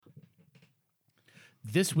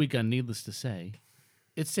This week on Needless to Say,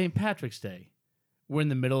 it's St. Patrick's Day. We're in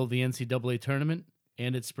the middle of the NCAA tournament,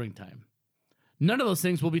 and it's springtime. None of those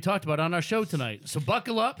things will be talked about on our show tonight. So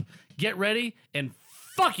buckle up, get ready, and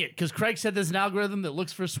fuck it, because Craig said there's an algorithm that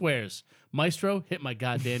looks for swears. Maestro, hit my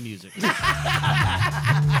goddamn music.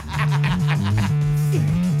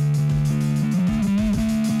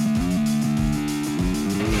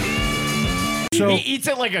 So, he eats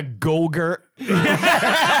it like a Go-Gurt.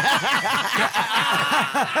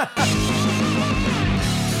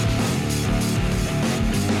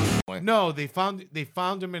 No, they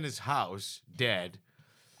found him in his house, dead.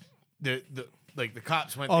 The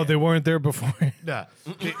cops went. Oh, there. they weren't there before. Nah.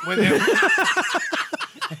 When they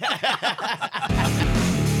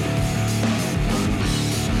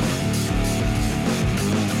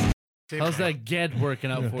How's that Ged working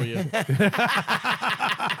out for you?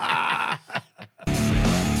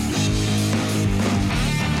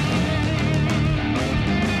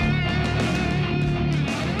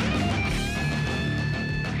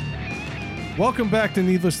 Welcome back to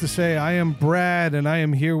Needless to Say. I am Brad, and I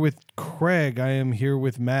am here with Craig. I am here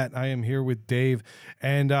with Matt. I am here with Dave.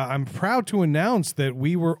 And I'm proud to announce that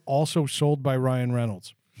we were also sold by Ryan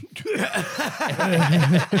Reynolds.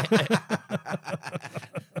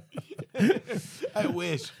 I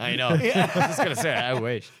wish. I know. I was just going to say, I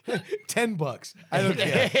wish. $10. I don't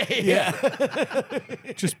care.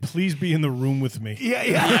 Just please be in the room with me. Yeah.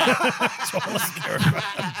 That's all I care about.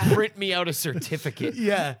 Print me out a certificate.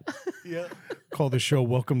 Yeah. Call the show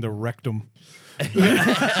Welcome to Rectum.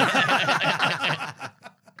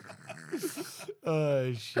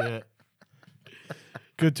 Oh, shit.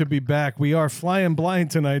 Good to be back. We are flying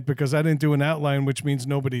blind tonight because I didn't do an outline, which means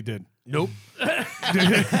nobody did. Nope. No,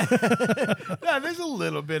 there's a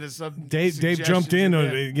little bit of some. Dave jumped in,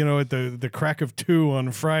 at the crack of 2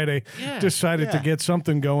 on Friday. Yeah. Decided to get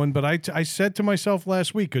something going, but I said to myself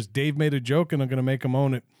last week, because Dave made a joke, and I'm going to make him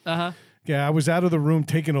own it. Yeah, I was out of the room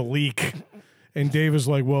taking a leak, and Dave is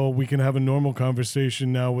like, "Well, we can have a normal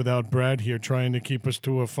conversation now without Brad here trying to keep us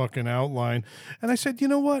to a fucking outline." And I said, "You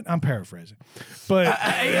know what? I'm paraphrasing, but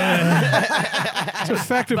it's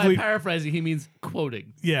effectively By paraphrasing, he means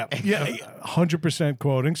quoting. yeah, 100%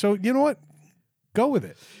 quoting. So you know what? Go with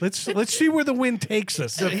it. Let's see where the wind takes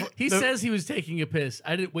us." He says he was taking a piss.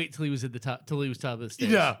 I didn't wait till he was at the top, till he was top of the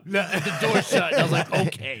stairs. No. The door shut, and I was like,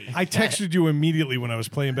 okay. I texted you immediately when I was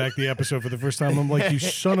playing back the episode for the first time. I'm like, "You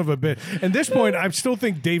son of a bitch." At this point, I still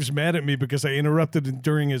think Dave's mad at me because I interrupted him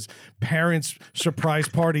during his parents' surprise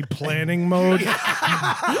party planning mode.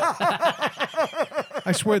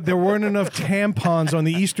 I swear there weren't enough tampons on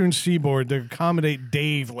the Eastern Seaboard to accommodate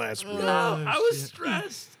Dave last week. No, I was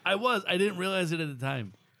stressed. I didn't realize it at the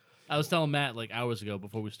time. I was telling Matt like hours ago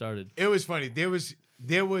before we started. It was funny. There was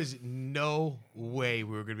no way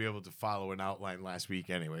we were going to be able to follow an outline last week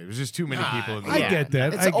anyway. There was just too many people in the room. I get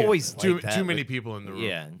that. It's always Too like that, many people in the room.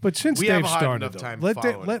 Yeah. But since We Dave have a hard started, enough though, time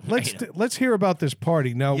let's hear about this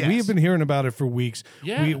party. Now, we Yes. have been hearing about it for weeks.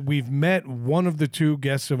 Yeah. We've met one of the 2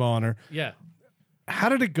 guests of honor. Yeah. How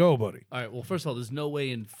did it go, buddy? All right. Well, first of all, there's no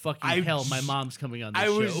way in fucking hell my mom's coming on this I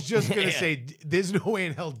show. was just going to say, there's no way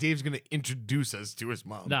in hell Dave's going to introduce us to his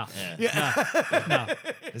mom. No. Yeah.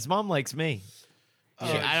 His mom likes me.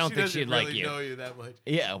 I don't think she'd like you. Know you that much.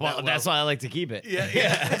 Yeah, well, that's why I like to keep it. Yeah.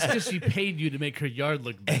 It's because she paid you to make her yard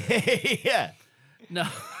look better. Yeah. No.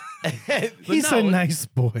 He's a nice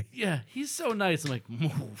boy. Yeah, he's so nice. I'm like,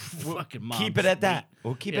 fucking mom. Keep it at that.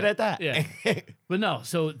 We'll keep it at that. Yeah. But no,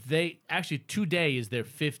 so today is their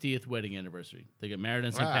 50th wedding anniversary. They got married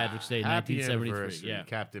on St. Patrick's Day, Happy 1973. anniversary, Yeah.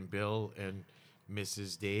 Captain Bill and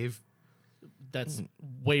Mrs. Dave. That's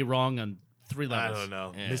way wrong on 3 I levels. don't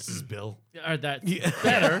know. Yeah. Mrs. Bill. Or that's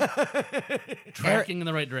better. Tracking in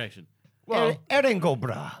the right direction. Well, Eringo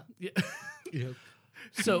bra. Yeah.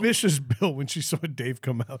 So Mrs. Bill, when she saw Dave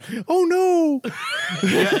come out, oh no!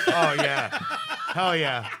 Yeah. Oh, yeah. Hell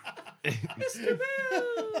yeah.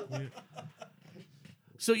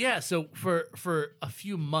 So for a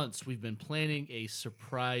few months we've been planning a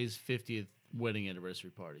surprise 50th wedding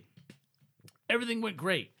anniversary party. Everything went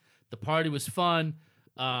great. The party was fun.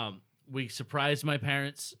 We surprised my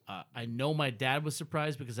parents. I know my dad was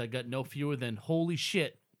surprised because I got no fewer than holy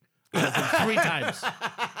shit 3 times.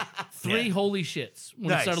 3 holy shits.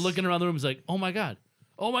 When I started looking around the room, he's like, oh my God.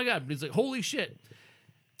 But he's like, holy shit.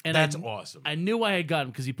 And That's awesome. I knew I had got him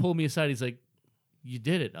because he pulled me aside. He's like, you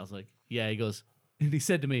did it. I was like, yeah. He goes, and he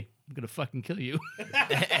said to me, I'm going to fucking kill you.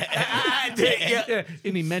 Yeah.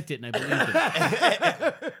 And he meant it, and I believed him.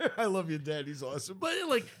 I love your dad. He's awesome. But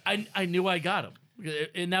like, I knew I got him.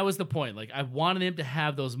 And that was the point. Like, I wanted him to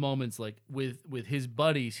have those moments like with his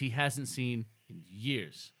buddies he hasn't seen in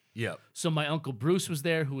years. Yep. So my Uncle Bruce was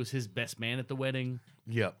there, who was his best man at the wedding.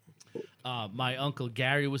 Yep. My Uncle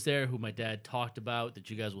Gary was there, who my dad talked about, that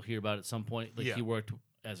you guys will hear about at some point. Like, he worked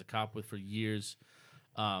as a cop with for years.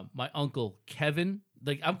 My Uncle Kevin,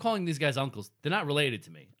 like, I'm calling these guys uncles. They're not related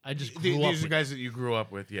to me. I just grew up These are with guys that you grew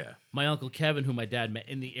up with, yeah. my Uncle Kevin, who my dad met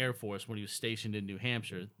in the Air Force when he was stationed in New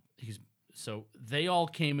Hampshire. So they all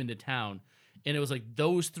came into town, and it was like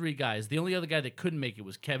those three guys. The only other guy that couldn't make it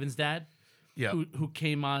was Kevin's dad, who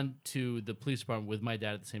came on to the police department with my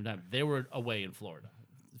dad at the same time. They were away in Florida.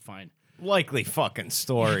 Fine. Likely fucking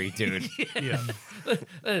story, dude.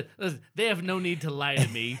 Listen, they have no need to lie to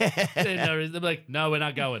me. They're like, no, we're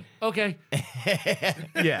not going. Okay.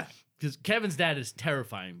 Yeah. Because Kevin's dad is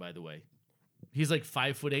terrifying, by the way. He's like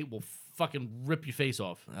 5'8", will fucking rip your face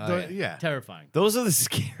off. Yeah. Terrifying. Those are the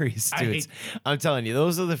scariest I dudes. I'm telling you,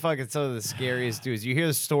 those are the fucking some of the scariest dudes. You hear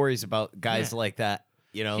the stories about guys like that,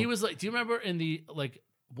 you know? He was like, do you remember in the, like,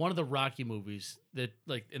 one of the Rocky movies that,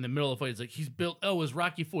 like, in the middle of the fight, it's like, he's built, it was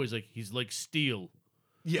Rocky 4. He's like steel.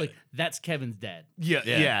 Yeah. Like, that's Kevin's dad.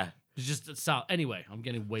 Yeah. It's just a solid. Anyway, I'm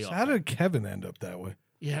getting way off. How did Kevin end up that way?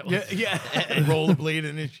 Yeah. Well, Yeah.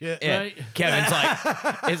 Rollerblading and shit. Yeah. Right? Kevin's like,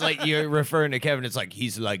 it's like you're referring to Kevin. It's like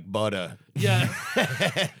he's like butter. Yeah.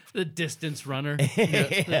 The distance runner.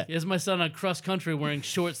 Yeah. Here's my son on cross country wearing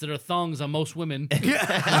shorts that are thongs on most women.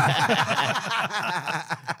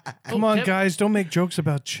 Come on, guys, don't make jokes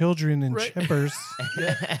about children and chippers.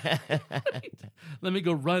 Let me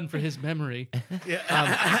go run for his memory. Do a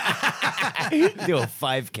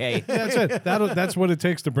 5K. That's it. That's what it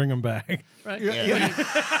takes to bring him back. Right?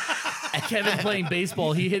 Kevin playing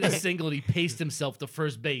baseball, he hit a single and he paced himself to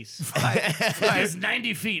first base. Like, it's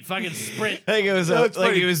 90 feet, fucking sprint. I think it was like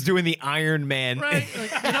he was doing the Iron Man. Right?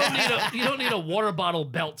 Like, you don't need a water bottle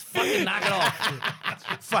belt. Fucking knock it off.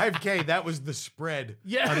 5K, that was the spread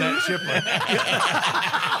Yeah. on that chipper.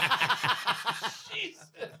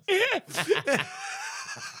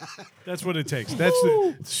 That's what it takes. That's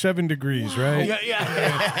the 7 degrees, right?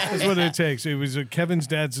 Yeah. That's what it takes. It was Kevin's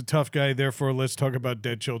dad's a tough guy, therefore let's talk about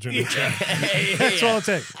dead children. That's all it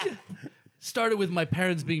takes. Started with my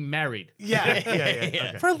parents being married. Yeah.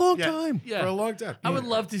 Okay. For a long time. Yeah. For a long time. I would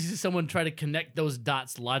love to see someone try to connect those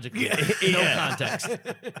dots logically. No context.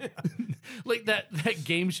 Like that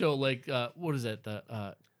game show, like, what is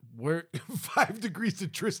that? Where 5 degrees to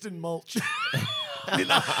Tristan Mulch.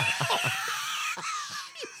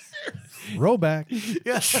 Roll back.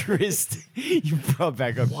 Tristan. You brought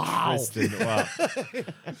back up Tristan. Wow.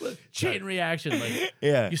 chain reaction. Like,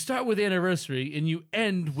 Yeah. you start with anniversary and you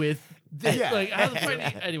end with this. Yeah. Like, how the fuck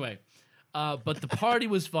anyway. But the party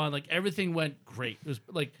was fun. Like, everything went great. It was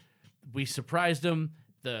like we surprised them.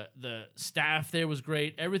 The staff there was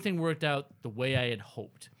great. Everything worked out the way I had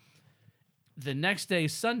hoped. The next day,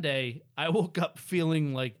 Sunday, I woke up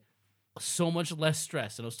feeling like so much less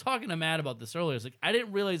stress. And I was talking to Matt about this earlier. It's like, I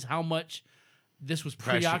didn't realize how much this was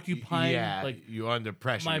preoccupying. Yeah, like, you under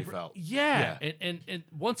pressure, you felt. Yeah. And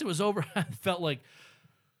once it was over, I felt like,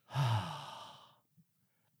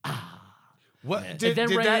 What? and then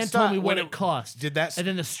Rayanne told me what it cost. Did that? And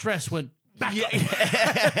then the stress went back up.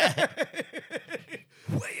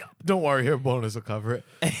 Way up. Don't worry, her bonus will cover it.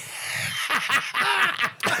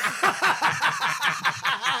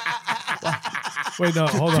 Wait, no,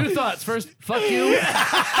 hold on. Two thoughts. First, fuck you.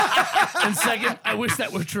 And second, I wish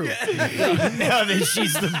that were true. Now that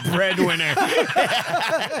she's the breadwinner.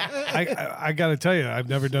 I got to tell you, I've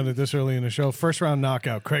never done it this early in the show. First round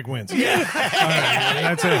knockout, Craig wins. Yeah. All right,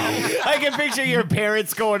 that's it. I can picture your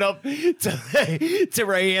parents going up to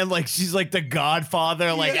Rayanne like she's like the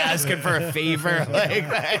Godfather, like asking for a favor. Like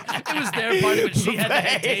It was their party, but she had the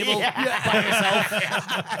head table by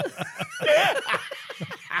herself.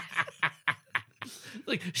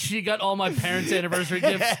 Like, she got all my parents' anniversary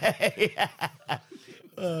gifts.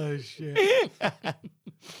 Oh shit.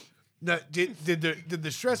 Now, did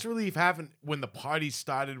the stress relief happen when the party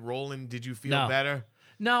started rolling? Did you feel No. better?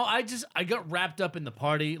 No, I got wrapped up in the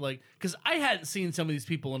party, like, because I hadn't seen some of these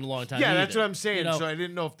people in a long time. Yeah, either, that's what I'm saying. you know? So I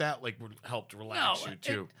didn't know if that like helped relax you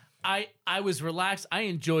too. I was relaxed. I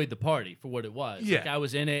enjoyed the party for what it was. Yeah. Like, I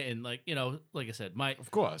was in it, and like, you know, like I said,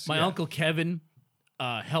 Of course, my yeah. Uncle Kevin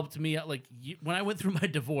helped me out. Like, when I went through my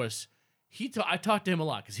divorce, I talked to him a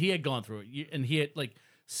lot because he had gone through it, and he had like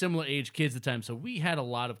similar age kids at the time, so we had a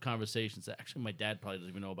lot of conversations that actually my dad probably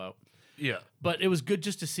doesn't even know about. Yeah. But it was good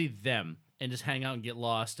just to see them and just hang out and get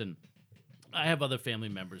lost. And I have other family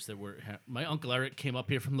members that were. My Uncle Eric came up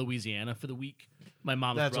here from Louisiana for the week. My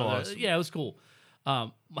mom's That's brother. awesome. Yeah, it was cool.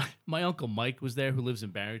 My Uncle Mike was there, who lives in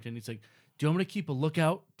Barrington. He's like, "Do you want me to keep a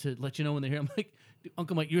lookout to let you know when they're here?" I'm like,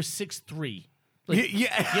 "Uncle Mike, you're 6'3". Like,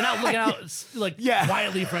 Yeah. you're not looking out like Yeah.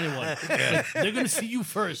 quietly for anyone. Like, they're gonna see you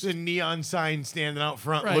first. The neon sign standing out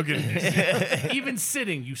front, Right. looking. Even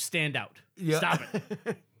sitting, you stand out. Yeah. Stop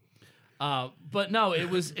it. But no, it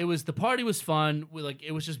was the party was fun.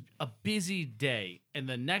 It was just a busy day, and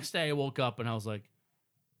the next day I woke up and I was like,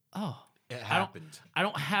 oh, It happened. I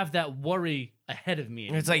don't have that worry ahead of me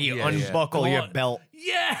anymore. It's like you Yeah, yeah. unbuckle Come your on. belt.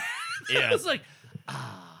 Yeah. Yeah. I was like,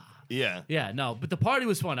 Yeah. yeah, no, but the party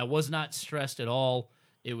was fun. I was not stressed at all.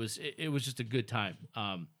 It was just a good time.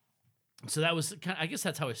 So that was I guess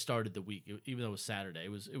that's how I started the week. Even though it was Saturday,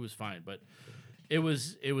 it was fine, but it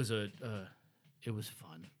was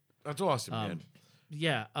fun. That's awesome, man.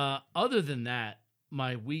 Yeah. Other than that,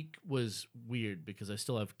 my week was weird because I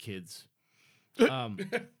still have kids.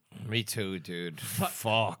 Me too, dude.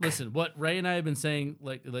 Fuck. Listen, what Ray and I have been saying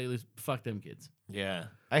lately, fuck them kids. Yeah.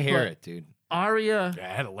 I hear But- it, dude. Aria, I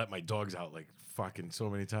had to let my dogs out like fucking so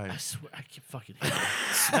many I times. swear, I can't fucking hate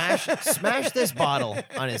it. Smash this bottle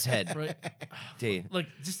on his head. Right? Dude. Like,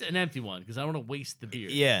 just an empty one because I don't want to waste the beer.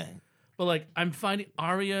 Yeah. But, like, I'm finding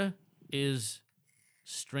Aria is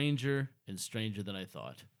stranger and stranger than I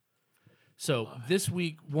thought. So, this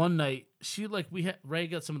week, one night, Ray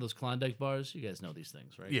got some of those Klondike bars. You guys know these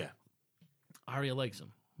things, right? Yeah. Aria likes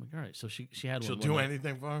them. I'm like, all right. So, she had She'll one. do night.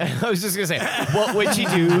 anything for him. I was just gonna say, what would she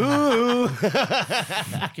do? I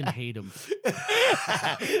fucking hate them.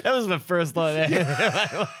 That was the first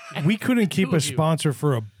thought. We couldn't keep Two a of you. sponsor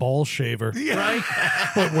for a ball shaver, Right?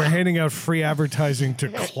 but we're handing out free advertising to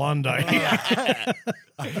Klondike.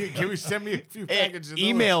 Can we send me a few packages? of those?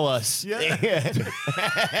 Email us. Yeah.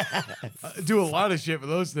 I do a lot of shit for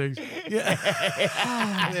those things.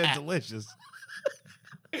 Yeah. They're delicious.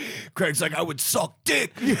 Craig's like, I would suck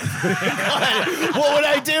dick. What would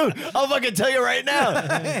I do? I'll fucking tell you right now.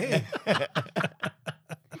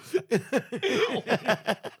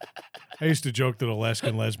 I used to joke that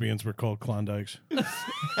Alaskan lesbians were called Klondikes.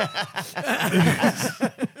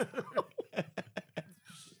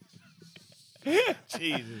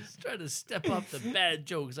 Jesus. Trying to step up the bad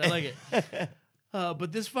jokes. I like it.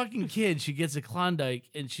 But this fucking kid, she gets a Klondike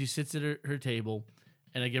and she sits at her table,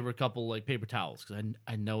 and I give her a couple like paper towels because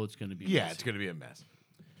I know it's gonna be Yeah, messy. it's gonna be a mess.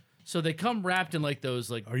 So they come wrapped in like those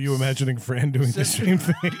like Are you imagining Fran doing the same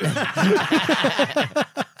thing?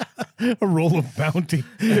 A roll of Bounty.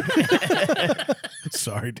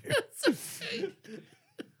 Sorry, dude.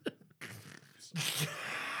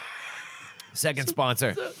 Second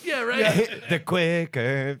sponsor. yeah right. The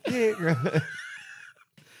quicker.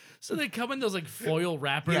 So they come in those like foil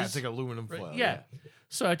wrappers. Yeah, it's like aluminum foil. Right? Yeah.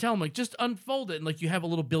 So I tell him like just unfold it and like you have a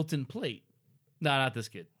little built-in plate. No, not this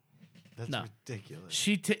kid. That's No. ridiculous.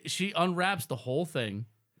 She unwraps the whole thing,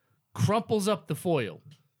 crumples up the foil,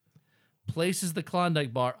 places the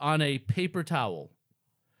Klondike bar on a paper towel,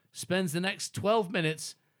 spends the next 12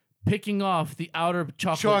 minutes picking off the outer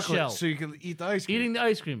chocolate shell, so you can eat the ice cream. eating the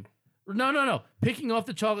ice cream. No. Picking off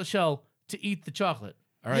the chocolate shell to eat the chocolate.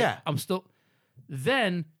 All right. Yeah.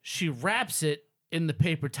 Then she wraps it in the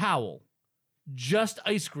paper towel. Just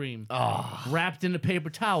ice cream wrapped in a paper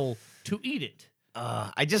towel to eat it.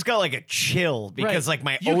 I just got like a chill because Right. like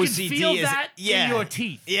my you OCD can feel is that yeah. in your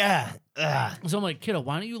teeth. Yeah. Ugh. So I'm like, kiddo,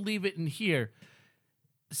 why don't you leave it in here,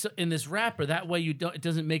 so in this wrapper? That way it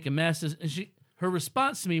doesn't make a mess. And her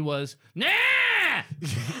response to me was, nah.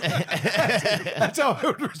 That's how I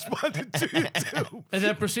would respond to it too. And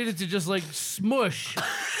then proceeded to just like smush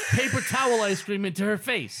paper towel ice cream into her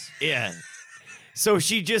face. Yeah. So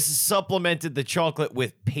she just supplemented the chocolate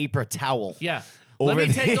with paper towel. Yeah. Over Let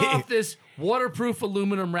me the- take off this waterproof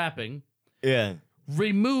aluminum wrapping, Yeah.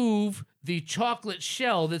 remove the chocolate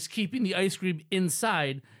shell that's keeping the ice cream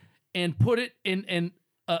inside, and put it in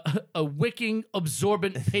a wicking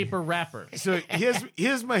absorbent paper wrapper. So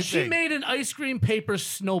here's my She thing. made an ice cream paper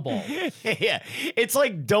snowball. Yeah. It's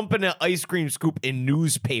like dumping an ice cream scoop in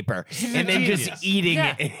newspaper and then genius. just eating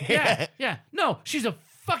Yeah, it. yeah. No, she's a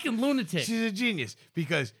fucking lunatic. She's a genius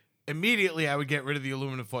because immediately I would get rid of the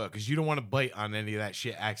aluminum foil because you don't want to bite on any of that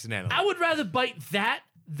shit accidentally. I would rather bite that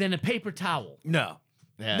than a paper towel. No.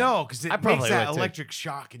 Yeah. No, because it I probably makes that would, too. electric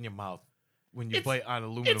shock in your mouth when you bite on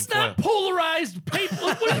aluminum It's foil. not polarized paper.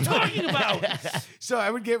 What are you talking about? So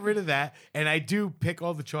I would get rid of that, and I do pick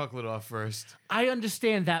all the chocolate off first. I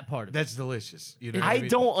understand that part of it. That's delicious. You know what I mean?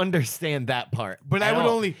 don't understand that part. But I at would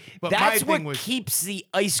all. only. But That's my what thing was. keeps the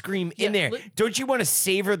ice cream in Yeah, there. li- Don't you want to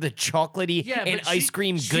savor the chocolatey Yeah, and but ice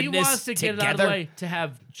cream she goodness wants to get together? it out of the way to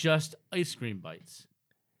have just ice cream bites.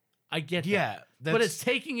 I get that. Yeah, But that's- it's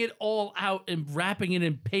taking it all out and wrapping it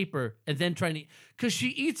in paper and then trying to, because she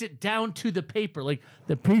eats it down to the paper, like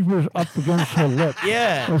the paper's up against her lip.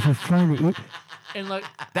 Yeah. She's trying to eat. And like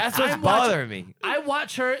That's what's I'm bothering me. I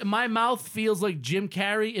watch her, and my mouth feels like Jim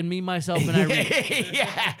Carrey and Me, Myself, and Irene.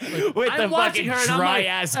 Yeah. With I'm the watching fucking her, and I'm dry like,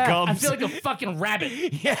 ass I gums. feel like a fucking rabbit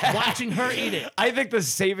watching her eat it. I think the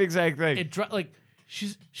same exact thing. Like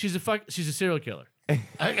she's a serial killer. She's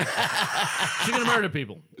gonna murder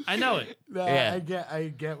people. I know it. No, Yeah. I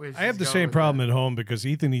get where I have the same problem at home because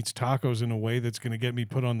Ethan eats tacos in a way that's going to get me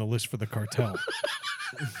put on the list for the cartel.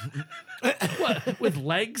 What, with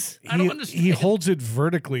legs? I don't understand. He holds it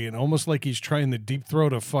vertically and almost like he's trying to deep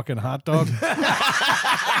throat a fucking hot dog.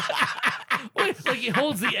 Wait, like he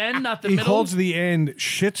holds the end, not the He middle. holds the end,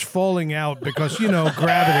 shit's falling out because,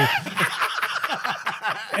 gravity.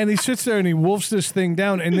 And he sits there and he wolfs this thing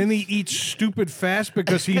down, and then he eats stupid fast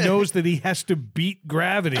because he knows that he has to beat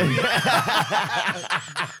gravity.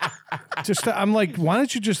 I'm like, why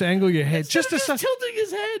don't you just angle your head? Just tilting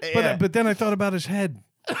his head. But then I thought about his head.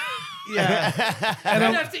 Yeah. I'd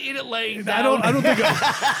have to eat it laying down. I don't think a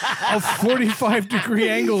 45-degree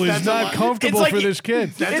angle is not comfortable for this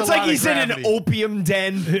kid. It's like he's in an opium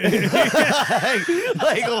den,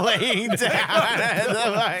 like laying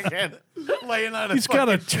down, laying on a He's got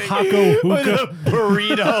a fucking taco with hookah. a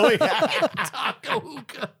burrito. Taco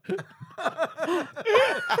hookah.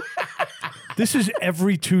 This is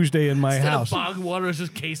every Tuesday in my Instead of house. bog water, it's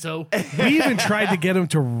just queso. We even tried to get him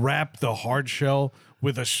to wrap the hard shell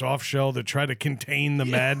with a soft shell to try to contain the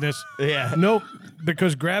madness. Yeah. Nope,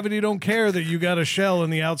 because gravity don't care that you got a shell in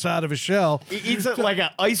the outside of a shell. He eats it like an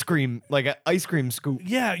ice cream scoop.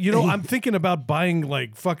 Yeah, I'm thinking about buying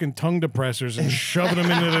like fucking tongue depressors and shoving them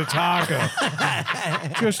into the taco.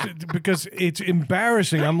 Just because it's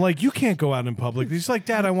embarrassing. I'm like, you can't go out in public. He's like,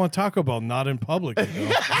 Dad, I want Taco Bell, not in public.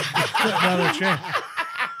 Not a chance.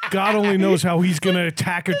 God only knows how he's going to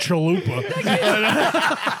attack a chalupa.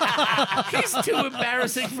 He's too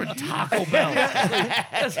embarrassing for Taco Bell.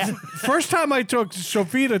 First time I took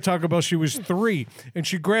Sophia to Taco Bell, she was 3, and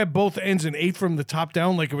she grabbed both ends and ate from the top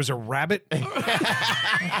down like it was a rabbit.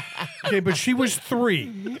 Okay, but she was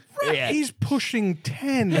 3. Yeah. He's pushing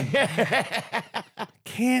 10.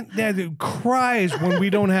 Dad cries when we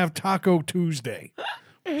don't have Taco Tuesday.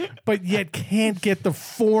 But yet can't get the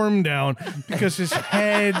form down because his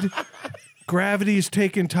head, gravity is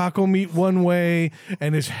taking taco meat one way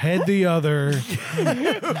and his head the other.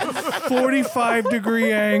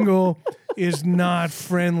 45-degree angle is not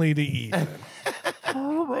friendly to eat.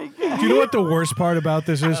 Oh my God. Do you know what the worst part about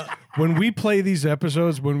this is? When we play these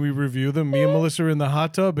episodes, when we review them, me and Melissa are in the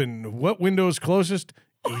hot tub, and what window is closest?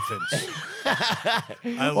 Ethan's.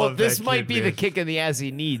 Well, this might be the kick in the ass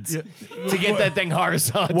he needs to get that thing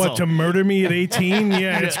horizontal. What, to murder me at 18?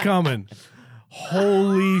 Yeah, it's coming.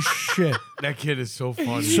 Holy shit. That kid is so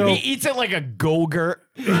funny. So- He eats it like a Go-Gurt.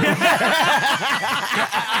 He's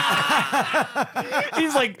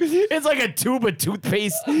like, it's like a tube of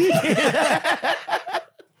toothpaste.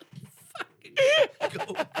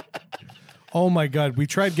 Oh my God, we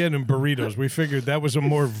tried getting him burritos. We figured that was a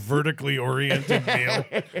more vertically oriented meal.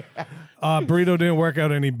 Burrito didn't work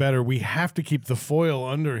out any better. We have to keep the foil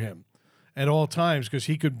under him at all times because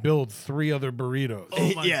he could build 3 other burritos.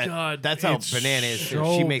 Oh my God. That's how It's Banana is. Too.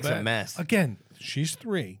 so She makes a bad. mess. Again, she's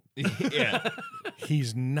 3. Yeah.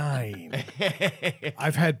 He's 9.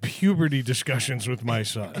 I've had puberty discussions with my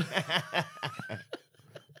son.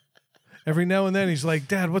 Every now and then he's like,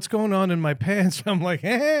 Dad, what's going on in my pants? I'm like,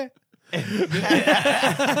 eh. If you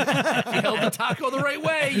held the taco the right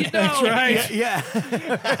way, you know. That's right. Yeah.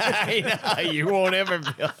 I know. You won't ever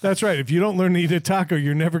feel. That's right. If you don't learn to eat a taco,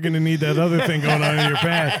 you're never going to need that other thing going on in your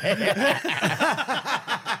pants.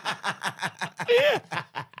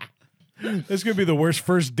 This is going to be the worst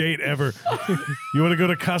first date ever. You want to go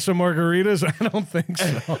to Casa Margaritas? I don't think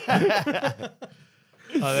so.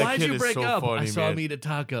 Why'd you break up? I saw him eat a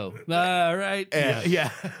taco. All right. Yeah.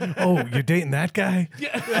 Oh, you're dating that guy?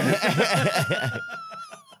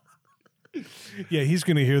 Yeah, he's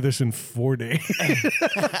going to hear this in 4 days.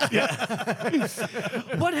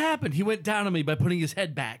 What happened? He went down on me by putting his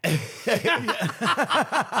head back.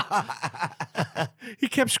 He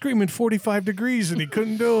kept screaming 45 degrees and he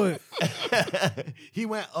couldn't do it. He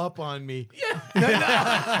went up on me.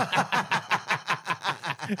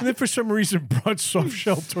 And then for some reason brought soft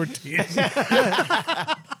shell tortillas.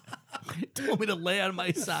 Told me to lay on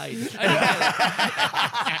my side.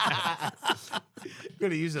 I'm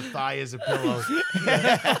gonna use a thigh as a pillow.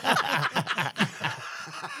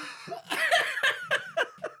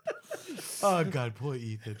 Oh God, poor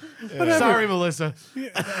Ethan. Sorry, Melissa.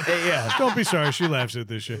 Yeah. Don't be sorry. She laughs at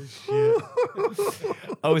this shit.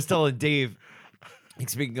 I was telling Dave, like,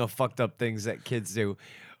 speaking of fucked up things that kids do,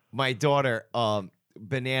 my daughter,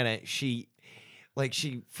 Banana, she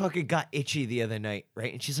fucking got itchy the other night,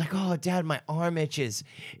 right? And she's like, "Oh, Dad, my arm itches."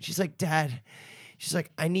 She's like, "Dad," she's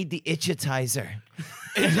like, "I need the itchitizer."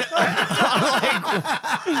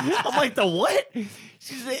 I'm like, the what?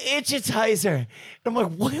 She's the itchitizer. And I'm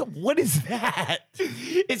like, what is that?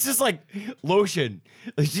 It's just like lotion.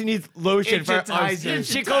 Like, she needs lotion for her arms.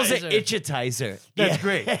 Itchitizer. She calls it itchitizer. That's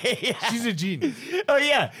great. Yeah. She's a genius. Oh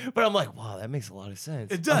yeah, but I'm like, wow, that makes a lot of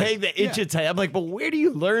sense. It does. Like, the itchitizer. I'm like, but where do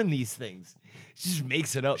you learn these things? She just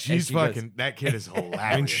makes it up. as She's she goes. fucking. That kid is hilarious.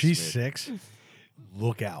 When she's man. 6,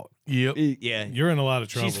 look out. Yep. Yeah, You're in a lot of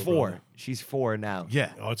trouble. she's 4. brother. She's 4 now.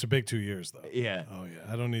 Yeah. Oh, it's a big 2 years, though. Yeah. Oh,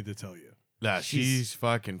 yeah. I don't need to tell you. Nah, she's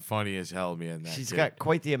fucking funny as hell, man. That She's kid. got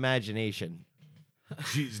quite the imagination.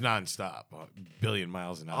 She's nonstop, a billion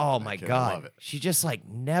miles an hour. Oh that my kid. I god, love it. she just like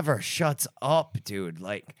never shuts up, dude.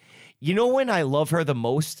 Like, you know when I love her the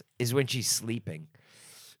most is when she's sleeping,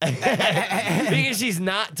 because she's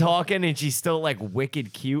not talking and she's still like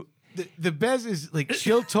wicked cute. The best is like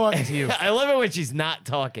she'll talk to you. I love it when she's not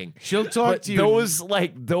talking. She'll talk But to you.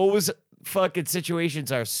 those fucking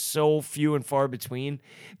situations are so few and far between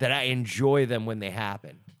that I enjoy them when they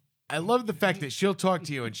happen. I love the fact that she'll talk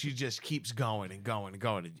to you and she just keeps going and going and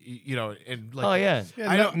going. And, you know, and like, Oh yeah.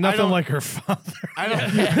 Nothing like her father. I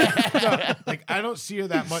don't, no, like I don't see her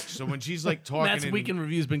that much. So when she's like talking, Matt's and- weekend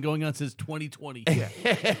review's been going on since 2020.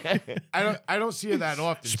 I don't see her that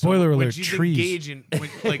often. Spoiler when alert, she's trees. engaging,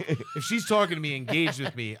 like if she's talking to me, engaged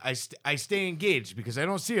with me, I stay engaged because I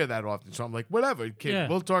don't see her that often. So I'm like, whatever, kid, Yeah.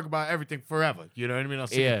 we'll talk about everything forever. You know what I mean? I'll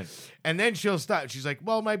see. Yeah. And then she'll stop. She's like,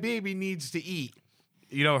 well, my baby needs to eat.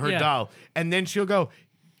 You know, her Yeah. doll. And then she'll go,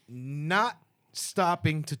 not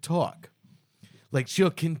stopping to talk. Like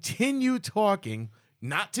she'll continue talking,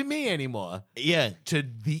 not to me anymore, Yeah. to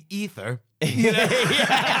the ether.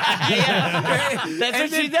 That's what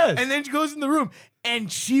she does. And then she goes in the room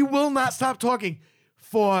and she will not stop talking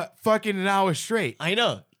for fucking an hour straight I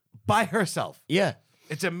know. by herself. Yeah.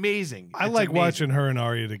 It's amazing. I It's like amazing. watching her and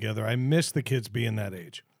Arya together. I miss the kids being that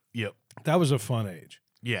age. Yep. That was a fun age.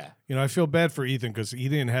 Yeah. You know, I feel bad for Ethan because he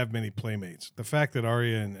didn't have many playmates. The fact that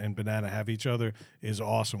Arya and Banana have each other is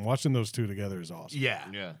awesome. Watching those two together is awesome. Yeah.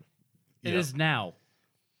 Yeah. It is now.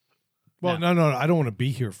 Well, no, I don't want to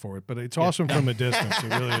be here for it, but it's awesome from a distance. It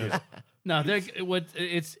really is. No,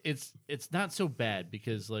 it's not so bad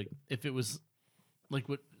because like if it was like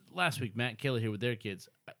what last week Matt and Kayla here with their kids,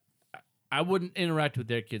 I wouldn't interact with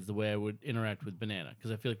their kids the way I would interact with Banana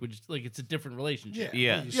because I feel like we just like it's a different relationship.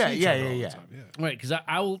 Yeah. You see Yeah, each yeah, other yeah, all the yeah. time, Right, because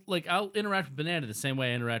I'll interact with Banana the same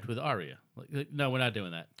way I interact with Arya. Like, no, we're not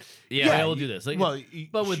doing that. Yeah. I will do this. Like, Well,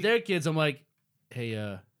 but with she- their kids, I'm like,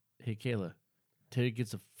 hey Kayla, Terry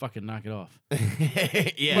gets to fucking knock it off. Yeah.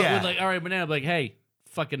 But Yeah. with like Arya Banana, I'm like, hey,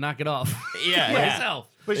 fucking knock it off. Yeah, By yeah. yourself.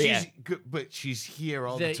 But Yeah. she's good, but she's here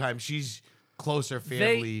all They- the time. She's closer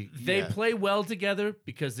family. They yeah. play well together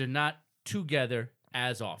because they're not together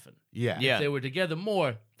as often. Yeah. Yeah. If they were together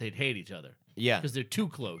more, they'd hate each other Yeah. because they're too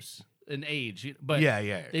close in age. But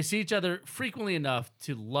Yeah. they see each other frequently enough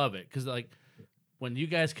to love it. Because like when you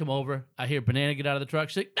guys come over, I hear Banana get out of the truck.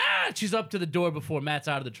 She's like, ah! She's up to the door before Matt's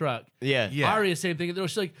out of the truck. Yeah. Yeah. Arya, same thing.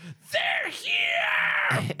 She's like, they're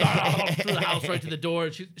here! Through the house, right to the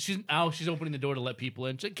door. She's opening the door to let people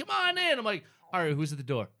in. She's like, come on in. I'm like, Arya, who's at the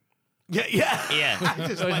door? Yeah. Yeah. Yeah.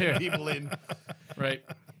 Just Right let here. people in. Right.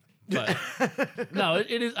 But no,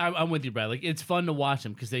 it is. I'm with you, Brad. Like it's fun to watch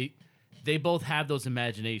them because they both have those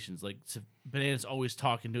imaginations. Like Banana's always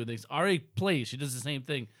talking, doing things. Ari plays. She does the same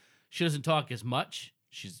thing. She doesn't talk as much.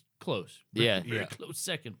 She's close. Yeah. Very close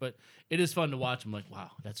second. But it is fun to watch. I'm like,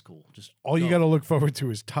 wow, that's cool. Just All you go. got to look forward to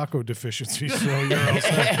is taco deficiency. So you're all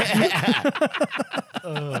set.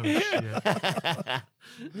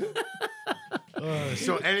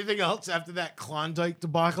 So anything else after that Klondike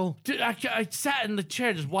debacle? Dude, I sat in the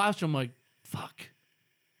chair just watching. I'm like, fuck.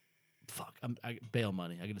 I bail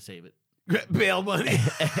money. I gotta save it. Bail money.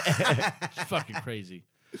 It's fucking crazy.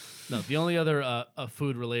 No, the only other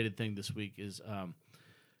food related thing this week is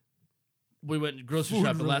we went grocery Food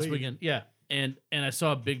shopping last related. weekend. Yeah, and I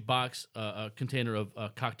saw a big box, a container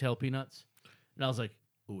of cocktail peanuts, and I was like,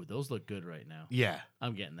 "Ooh, those look good right now. Yeah.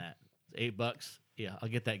 I'm getting that. It's $8. Yeah, I'll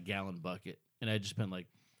get that gallon bucket." And I just spent like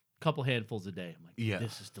couple handfuls a day. I'm like, Yeah.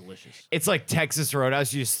 this is delicious. It's like Texas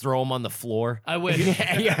Roadhouse. You just throw them on the floor. I wish.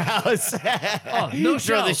 At your house. Oh, no Throw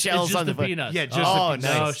shells. the shells it's just on the the peanuts. Yeah, just Oh, the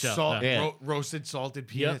nice. No shell. salt, Yeah. roasted salted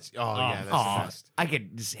peanuts. Oh, yeah, that's Oh, the best. I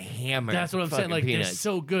could just hammer. That's what I'm saying. fucking Like, they're peanuts.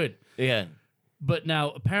 so good. Yeah. But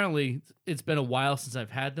now, apparently, it's been a while since I've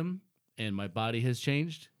had them, and my body has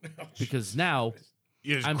changed because now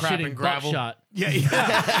You just I'm crap shitting and gravel. buckshot. Yeah.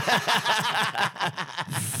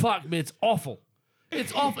 Fuck, man, it's awful.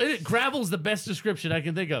 It's awful. Gravel's the best description I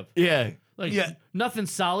can think of. Yeah. Like, Yeah. nothing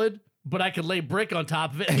solid, but I could lay brick on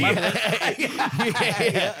top of it.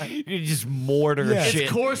 Yeah. You just mortar Yeah. shit.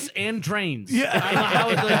 It's coarse and drains. Yeah. I don't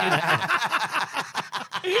know how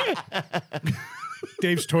it's like,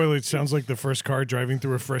 Dave's toilet sounds like the first car driving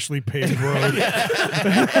through a freshly paved road.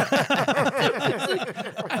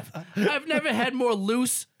 I've never had more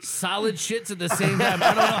loose, solid shits at the same time.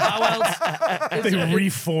 I don't know how else. They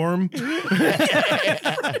reform.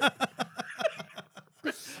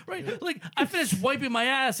 Right? Like, I finished wiping my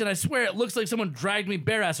ass, and I swear it looks like someone dragged me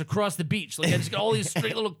bare ass across the beach. Like, I just got all these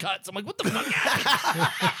straight little cuts. I'm like, what the fuck?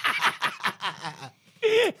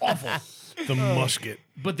 Awful. The musket.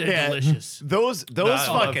 But they're delicious. Those No,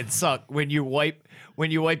 fucking suck when you wipe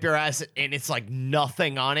your ass and it's like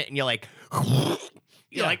nothing on it and you're like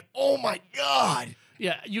Yeah. like, oh my God.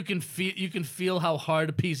 Yeah, you can feel how hard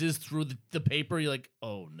a piece is through the paper. You're like,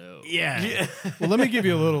 oh no. Yeah. Well, let me give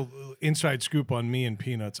you a little inside scoop on me and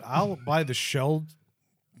peanuts. I'll buy the shell,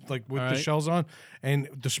 like with All the right. shells on, and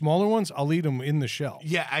the smaller ones, I'll eat them in the shell.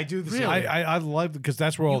 Yeah, I do the same. Really? I love because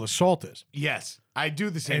that's where all the salt is. Yes, I do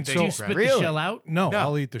the same And thing. so- Do you Fred. spit Really? the shell out? No, No.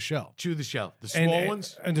 I'll eat the shell. Chew the shell. The And- small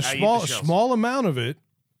ones. and the I eat small shells. small amount of it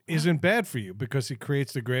isn't bad for you because it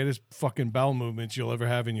creates the greatest fucking bowel movements you'll ever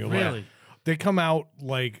have in your life. Really? They come out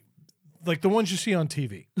like the ones you see on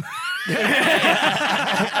TV.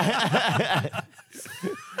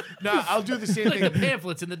 No, I'll do the same Like the thing.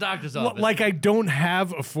 pamphlets in the doctor's office. Like I don't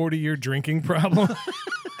have a 40-year drinking problem.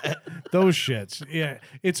 Those shits. Yeah.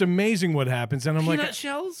 It's amazing what happens. And I'm peanut like,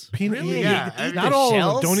 shells? peanut. Really? Yeah, I mean, Not all of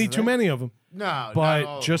shells? them. Don't eat too many of them. No, not all But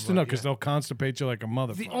of just them, enough because yeah. they'll constipate you like a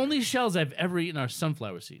motherfucker. The only shells I've ever eaten are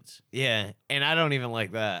sunflower seeds. Yeah. And I don't even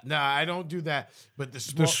like that. No, I don't do that. But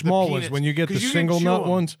the the small ones, peanuts- when you get the 'cause can single chew nut 'em.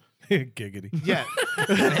 ones, giggity. Yeah,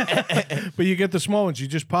 But you get the small ones, you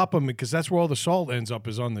just pop them because that's where all the salt ends up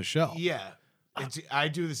is on the shell. yeah. I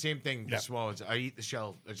do the same thing. The Yeah. small ones. I eat the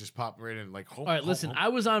shell. I just pop right in. Like, All right, listen, I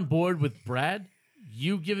was on board with Brad.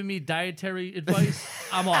 You giving me dietary advice?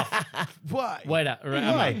 I'm off. Why? White out.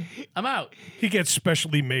 Right, Why? I'm out. He gets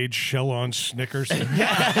specially made shell on Snickers.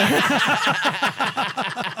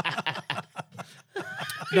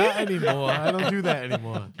 Not anymore. I don't do that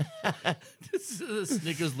anymore.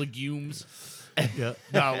 Snickers legumes. Yeah.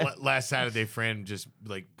 No, last Saturday, Fran just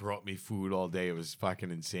like brought me food all day. It was fucking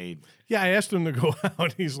insane. Yeah, I asked him to go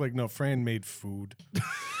out. He's like, no, Fran made food.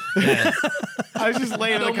 I was just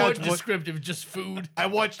laying No on the more couch. descriptive, just food. I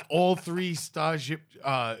watched all three Starship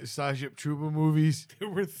Trooper movies. There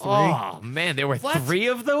were 3. Oh man, there were 3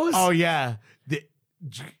 of those? Oh yeah.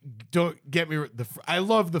 Don't get me. I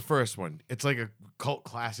love the first one. It's like a cult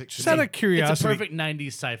classic. Just out of It's a curiosity, perfect 90s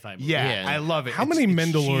sci-fi movie. Yeah, Yeah. I love it. how It's- many it's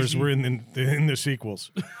Mendelors cheesy. were in the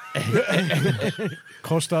sequels?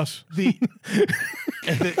 Costas? the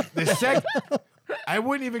second? I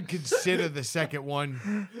wouldn't even consider the second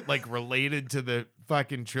one like related to the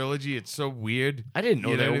fucking trilogy. It's so weird. I didn't know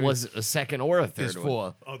You know there what I mean? was a second or a There's third one.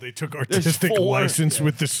 4. Oh, they took artistic 4. license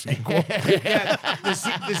with the sequel. Yeah,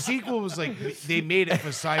 the sequel was like they made it for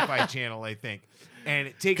Sci-Fi Channel, I think, and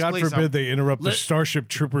it takes God place. forbid they interrupt the Let- Starship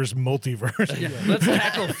Troopers multiverse. Yeah, let's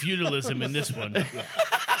tackle feudalism in this one.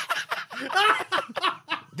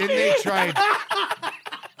 Then they tried.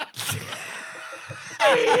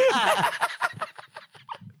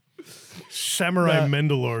 Samurai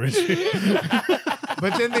Mandalorian.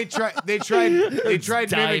 But then they tried. They tried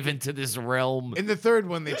Dive mimic, into this realm. in the third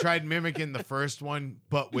one. They tried mimicking the first one,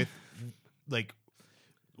 but with like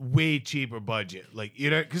way cheaper budget. Like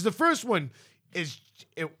because the first one is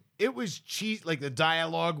it was cheese. Like the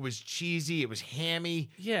dialogue was cheesy. It was hammy.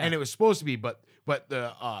 Yeah. and it was supposed to be, but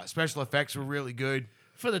the special effects were really good.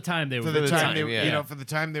 For the time they were. For the time, time, they were, yeah. for the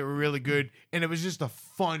time they were really good, and it was just a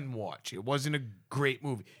fun watch. It wasn't a great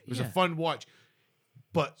movie. It was a Yeah. fun watch,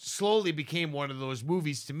 but slowly became one of those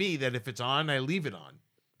movies to me that if it's on, I leave it on.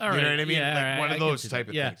 All You right, know what I mean? yeah, Like all right, one I of can those see type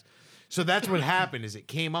that. of Yeah. things. So that's what happened. Is it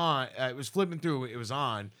came on? It was flipping through. It was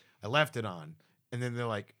on. I left it on, and then they're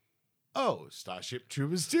like, oh, Starship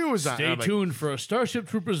Troopers 2 was on. Stay And I'm like- tuned for a Starship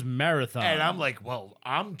Troopers marathon. and I'm like, well,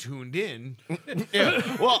 I'm tuned in.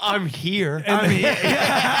 Well, I'm here.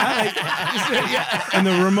 And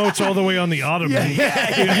the remote's all the way on the ottoman. you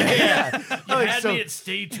Like, had so- me at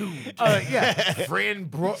stay tuned. Fran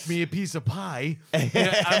brought me a piece of pie.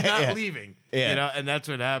 I'm not leaving. Yeah. You know, and that's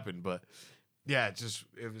what happened. But yeah,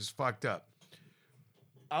 it was fucked up.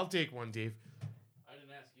 I'll take one, Dave. I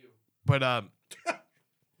didn't ask you.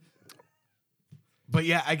 But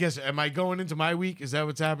yeah, I guess am I going into my week? Is that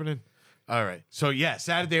what's happening? All right. So yeah,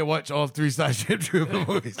 Saturday I watched all 3 Starship Trooper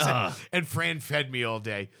movies, and Fran fed me all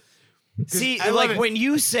day. See, I love like it. when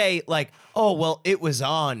you say like, "Oh, well, it was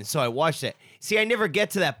on, so I watched it." See, I never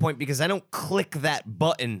get to that point because I don't click that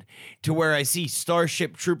button to where I see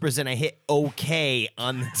Starship Troopers and I hit OK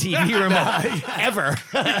on the TV remote ever.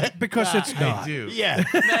 Because it's I not. do. Yeah,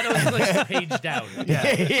 Matt always likes page down.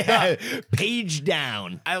 yeah. Page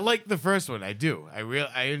down. I like the first one. I do.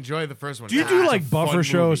 I enjoy the first one. Do you do It's a like fun buffer movie.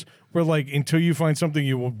 shows where like until you find something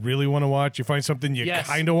you will really want to watch, you find something you Yes.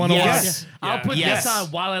 kind of want to Yes. watch? I'll put Yes. this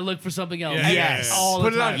on while I look for something else. Yeah. Yes. All the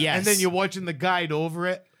Put it time. on, Yes. and then you're watching the guide over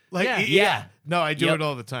it. Like, Yeah. Yeah. No, I do Yep. it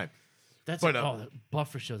all the time. That's But, the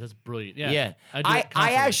buffer show. That's brilliant. Yeah. Yeah, I do I it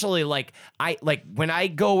constantly. actually like when I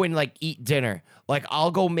go and like eat dinner, like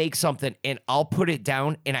I'll go make something and I'll put it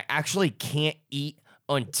down and I actually can't eat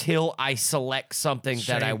until I select something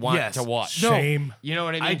that I Shame. want Yes. to watch. No. Shame. You know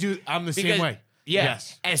what I mean? I do. I'm the Because- same way. Yeah.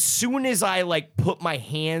 Yes. As soon as I like put my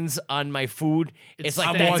hands on my food, it's like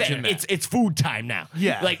I'm that's watching it. that. It's food time now.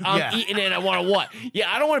 Yeah, Like I'm yeah. eating it and I want to what?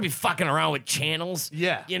 Yeah, I don't want to be fucking around with channels.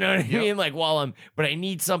 Yeah. You know what I Yep. mean? Like but I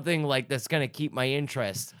need something like that's gonna keep my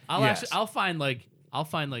interest. Yes. I'll find like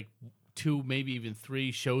 2, maybe even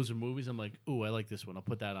 3 shows or movies. I'm like, ooh, I like this one. I'll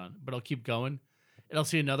put that on. But I'll keep going. And I'll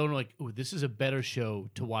see another one. I'm like, ooh, this is a better show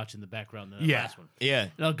to watch in the background than the Yeah. last one. Yeah.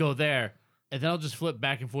 And I'll go there. And then I'll just flip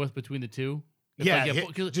back and forth between the two. If Yeah, I get hit-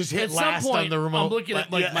 bo- 'cause just hit at last some on point, the remote. I'm looking at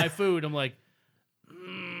like Yeah. my food. I'm like,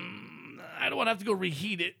 I don't want to have to go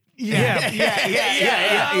reheat it.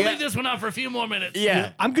 Yeah. I'll leave this one on for a few more minutes.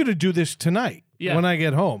 Yeah. I'm going to do this tonight Yeah. when I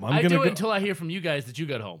get home. I'm I going do to it until I hear from you guys that you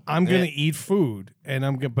got home. I'm going to Yeah. eat food,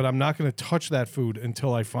 but I'm not going to touch that food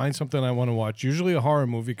until I find something I want to watch. Usually a horror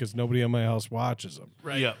movie because nobody in my house watches them.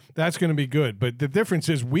 Right. Yeah. That's going to be good. But the difference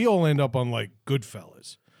is we all end up on like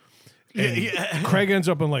Goodfellas. And Craig ends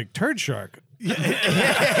up on like Turd Shark.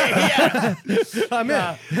 I'm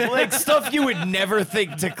in. Like stuff you would never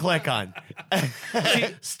think to click on.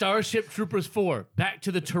 Starship Troopers 4, Back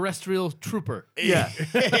to the Terrestrial Trooper. Yeah.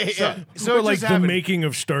 So Or it like just the happened. making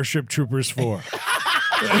of Starship Troopers 4.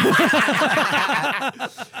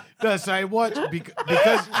 No, so I watched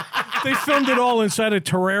because They filmed it all inside a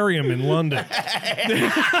terrarium in London.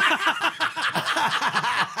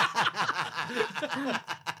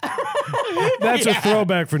 That's a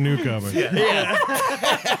throwback for newcomers.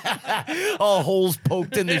 All holes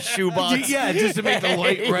poked in the shoebox. yeah, just to make the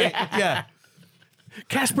light right. Yeah.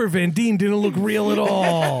 Casper Van Dien didn't look real at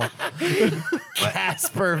all.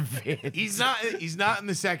 Casper Van. He's not in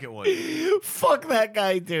the second one. Fuck that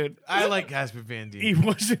guy, dude. I like Casper Van Dien. He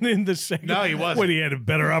wasn't in the second. No, he wasn't. When he had a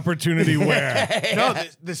better opportunity where? No,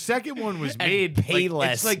 the second one was made pay like,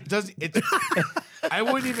 less. It's like it's. I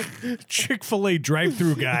wouldn't even Chick-fil-A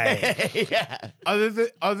drive-through guy.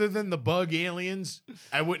 other than the bug aliens.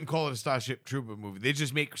 I wouldn't call it a Starship Trooper movie. They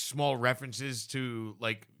just make small references to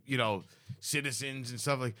like citizens and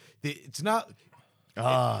stuff like. It's not.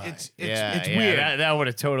 It's weird. That would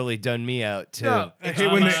have totally done me out too. No, I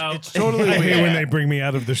hate when they, it's totally I hate weird. when they bring me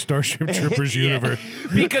out of the Starship Troopers universe.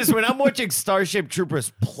 Because when I'm watching Starship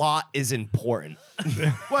Troopers, plot is important.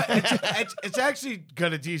 Well, it's actually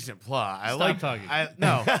got a decent plot. I like talking. I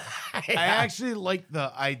actually like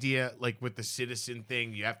the idea, like with the citizen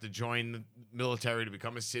thing. You have to join the military to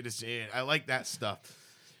become a citizen. I like that stuff.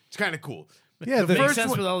 It's kind of cool. Yeah, Makes first sense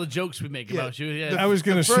one- with all the jokes we make about you. Yeah. I was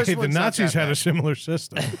going the to first say the one's not Nazis that had a bad. similar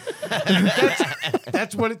system.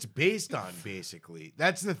 That's what it's based on, basically.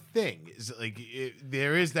 That's the thing. Is like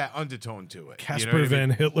there is that undertone to it. You know Casper what I mean? Van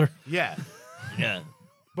Hitler. Yeah. Yeah.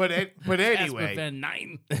 But Casper anyway, Van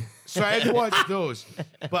 9. so I had to watch those.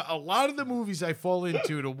 But a lot of the movies I fall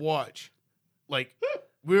into to watch, like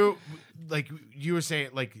like you were saying,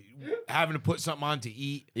 like having to put something on to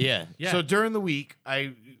eat. Yeah. Yeah. So during the week,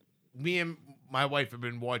 me and my wife have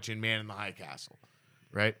been watching Man in the High Castle,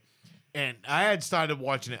 right? And I had started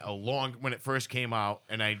watching it when it first came out,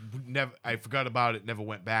 and I forgot about it, never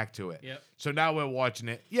went back to it. Yep. So now we're watching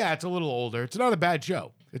it. Yeah, it's a little older. It's not a bad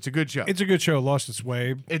show. It's a good show. It's a good show. Lost its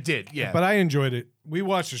way, It did, yeah. but I enjoyed it. We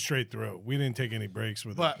watched it straight through. We didn't take any breaks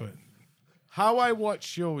with But- it. But How I watch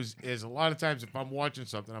shows is a lot of times if I'm watching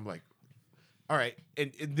something, I'm like, all right,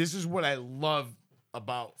 and this is what I love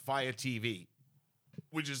about Fire TV,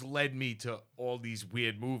 which has led me to all these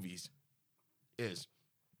weird movies, is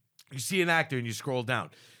you see an actor and you scroll down.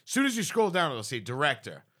 As soon as you scroll down, it'll say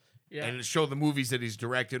director, and it'll show the movies that he's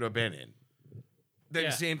directed or been in. Then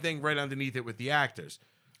the same thing right underneath it with the actors.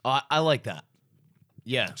 I like that.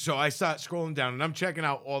 Yeah. So I start scrolling down, and I'm checking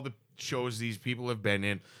out all the shows these people have been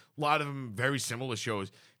in. A lot of them very similar shows.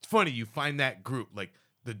 It's funny, you find that group, like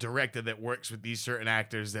the director that works with these certain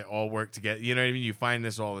actors that all work together. You know what I mean? You find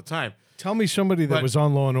this all the time. Tell me somebody that was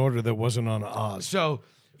on Law and Order that wasn't on Oz. So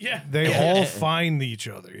They all find each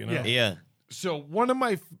other, you know? Yeah. So one of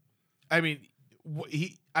my,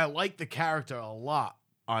 I like the character a lot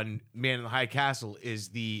on Man in the High Castle is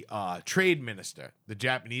the trade minister, the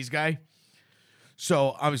Japanese guy. So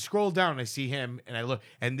I was scroll down and I see him and I look,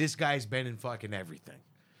 and this guy's been in fucking everything.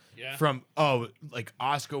 Yeah. From like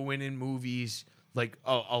Oscar winning movies, like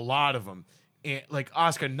a lot of them, and like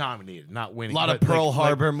Oscar nominated, not winning. A lot of but, Pearl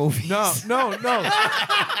Harbor movies. No.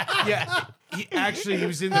 Yeah, he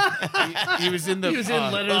was in the. He was in the. He was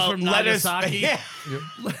in Letters from Letters- Nagasaki. Yeah.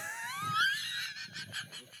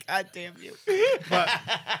 God damn you. But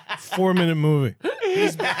 4-minute movie.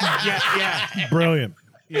 yeah. Brilliant.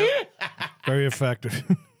 Very effective.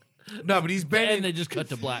 No, but he's been And in. they just cut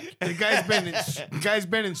to black. The guy's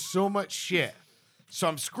been in so much shit. So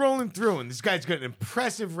I'm scrolling through, and this guy's got an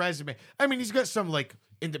impressive resume. I mean, he's got some like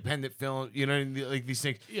independent film, you know, like these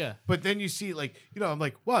things. Yeah. But then you see, like, you know, I'm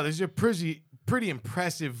like, wow, this is a pretty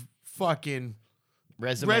impressive fucking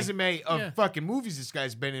resume of fucking movies this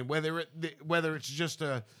guy's been in. Whether it's just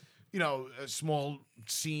a small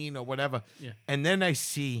scene or whatever. Yeah. And then I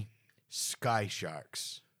see Sky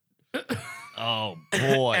Sharks. Oh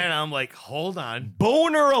boy. And I'm like, hold on.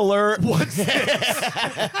 Boner alert. What's this?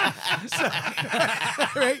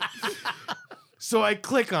 Right? So I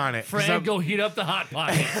click on it. 'cause Fran, go heat up the hot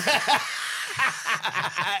pocket.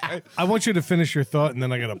 I want you to finish your thought, and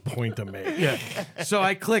then I got a point to make. Yeah. So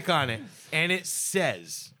I click on it, and it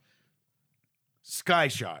says Sky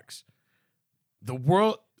Sharks. The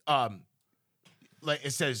world, like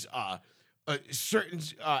it says, a certain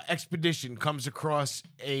expedition comes across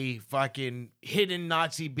a fucking hidden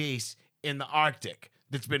Nazi base in the Arctic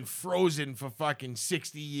that's been frozen for fucking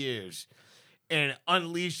 60 years and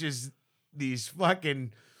unleashes these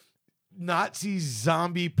fucking Nazi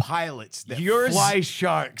zombie pilots that fly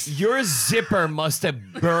sharks. Your zipper must have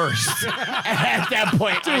burst at that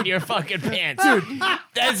point on your fucking pants. Dude,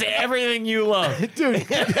 that's everything you love. Dude,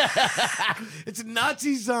 it's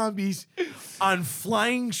Nazi zombies on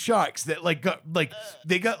flying sharks that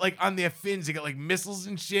they got like on their fins, they got like missiles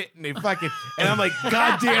and shit, and they fucking, and I'm like,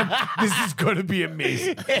 God damn, this is gonna be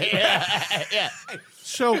amazing. Yeah.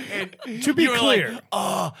 So, to be clear, Like,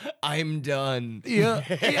 oh, I'm done. Yeah.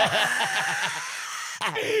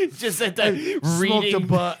 Just at the Smoked reading. a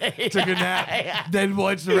butt, took a nap, then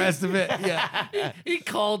watched the rest of it. Yeah. He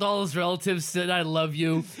called all his relatives, said, I love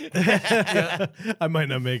you. I might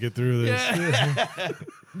not make it through this.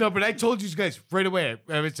 No, but I told you guys right away.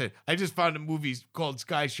 I said I just found a movie called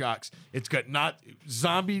Sky Sharks. It's got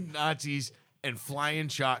zombie Nazis and flying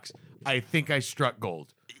sharks. I think I struck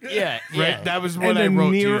gold. Yeah. Right? That was what And I a wrote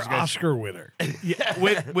to near you guys. Oscar winner.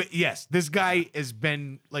 Yeah, yes, this guy has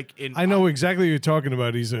been like in. I know exactly what you're talking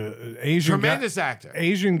about. He's an Asian Tremendous guy, actor.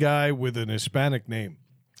 Asian guy with an Hispanic name.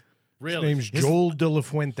 Really? His name's Joel De La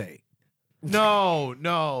Fuente. No,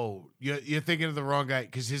 you're thinking of the wrong guy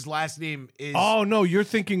because his last name is. Oh no, you're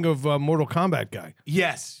thinking of Mortal Kombat guy.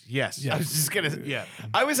 Yes. I was just gonna. Yeah.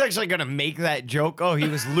 I was actually gonna make that joke. Oh, he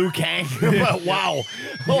was Liu Kang. But wow,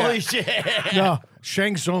 holy shit! No,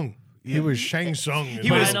 Shang Tsung. He was Shang Tsung.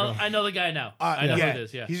 I know the guy now. I know who it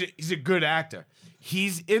is, yeah. He's a good actor.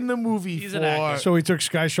 He's in the movie He's for. an actor. So he took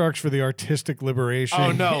Sky Sharks for the artistic liberation.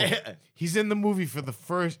 Oh no, he's in the movie for the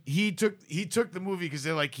first. He took the movie because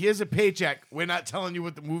they're like, here's a paycheck. We're not telling you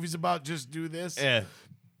what the movie's about. Just do this. Yeah.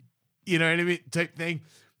 You know what I mean? Type thing.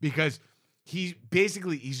 Because he's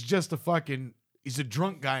just he's a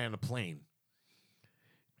drunk guy on a plane.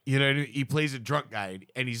 You know what I mean? He plays a drunk guy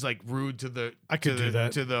and he's like rude to the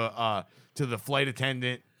to the flight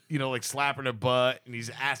attendant, you know, like slapping her butt and he's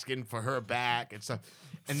asking for her back and stuff.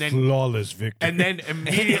 And then Flawless victory. and then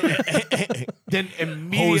immediately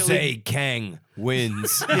Jose Kang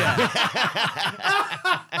wins.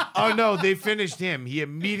 Oh no, they finished him. He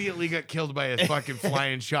immediately got killed by a fucking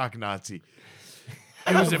flying shark Nazi.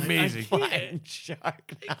 It was amazing. Flying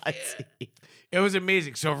shark Nazi. It was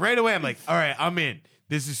amazing. So right away, I'm like, all right, I'm in.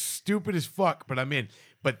 This is stupid as fuck, but I'm in.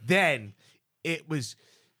 But then it was.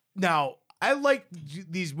 Now, I like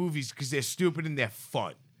these movies because they're stupid and they're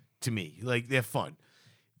fun to me. Like, they're fun.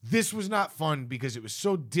 This was not fun because it was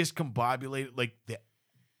so discombobulated. Like the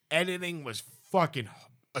editing was fucking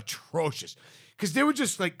atrocious because they were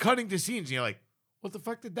just like cutting to scenes. And you're like, what the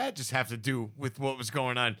fuck did that just have to do with what was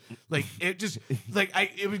going on? Like it just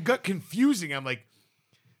it got confusing. I'm like,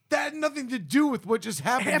 that had nothing to do with what just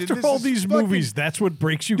happened. After all these movies, that's what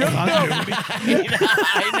breaks you continuity.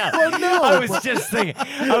 I know. Well, no. I was just thinking.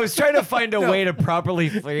 I was trying to find a way to properly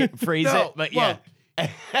phrase it, but yeah.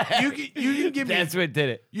 You can give me. That's what did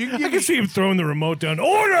it. You can I give can me. see him throwing the remote down.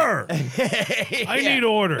 Order! I need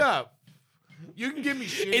order. No, you can give me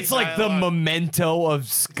shit. It's like the memento of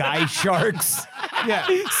Sky Sharks. Yeah.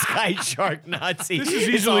 Sky Shark Nazi. This is It's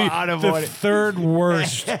easily all out of the order. third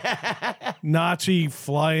worst Nazi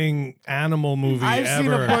flying animal movie I've ever.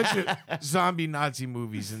 seen a bunch of zombie Nazi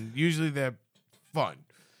movies, and usually they're fun.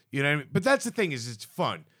 You know what I mean? But that's the thing is, it's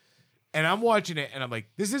fun. And I'm watching it, and I'm like,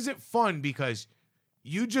 this isn't fun because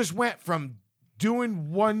you just went from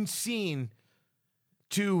doing one scene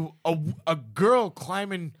to a girl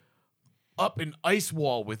climbing up an ice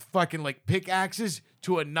wall with fucking like pickaxes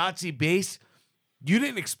to a Nazi base. You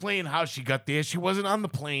didn't explain how she got there. She wasn't on the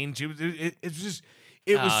plane. She was. It was just.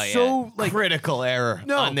 It was Oh, yeah. so like critical error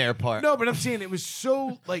on their part. No, but I'm saying it was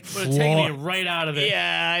so like. Would have taken you right out of it.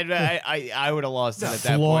 Yeah, I would have lost it at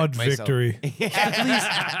that Flawed point myself. victory. At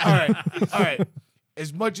least, all right.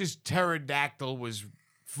 As much as Pterodactyl was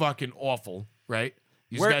fucking awful, right?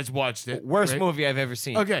 You guys watched it. Worst right? movie I've ever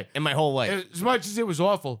seen. Okay. in my whole life. As much as it was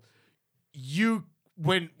awful, you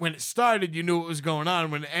when it started, you knew what was going on.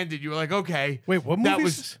 When it ended, you were like, okay, Wait, what that movie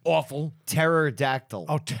was is this? awful. Pterodactyl.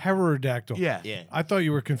 Oh, Pterodactyl. Yeah. yeah. I thought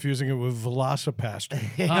you were confusing it with Velocipaster.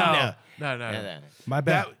 No. Yeah, My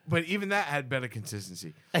bad. But even that had better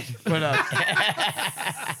consistency. But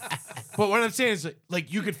but what I'm saying is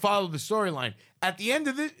like you could follow the storyline. At the end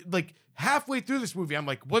of this, like halfway through this movie, I'm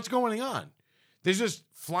like, what's going on? There's just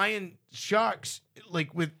flying sharks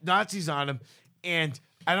like with Nazis on them, and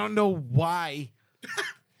I don't know why.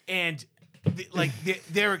 And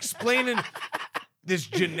they're explaining this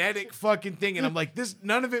genetic fucking thing, and I'm like, this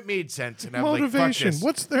none of it made sense. And I'm like, fuck Motivation. this.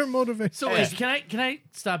 What's their motivation? So wait, can I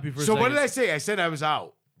stop you for a So second? what did I say? I said I was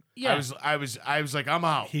out. Yeah. I was like, I'm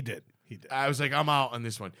out. He did. I was like, I'm out on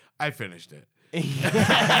this one. I finished it.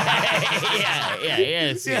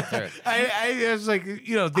 yeah. See it through. I was like,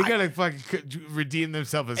 you know, they gotta fucking redeem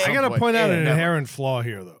themselves. At I some got to point out an Yeah. inherent flaw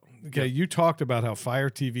here, though. Okay, you talked about how Fire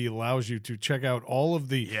TV allows you to check out all of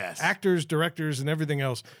the Yes. actors, directors, and everything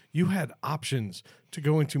else. You had options to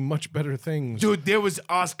go into much better things. Dude, there was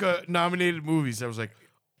Oscar-nominated movies. I was like,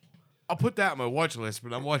 I'll put that on my watch list,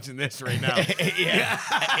 but I'm watching this right now.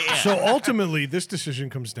 So ultimately, this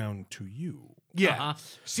decision comes down to you. Yeah. Uh-huh.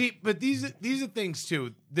 See, but these are things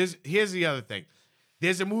too. Here's the other thing.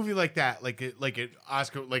 There's a movie like that, like an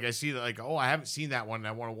Oscar. Like I see that, like, oh, I haven't seen that one, and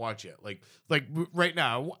I want to watch it. Like right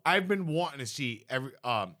now, I've been wanting to see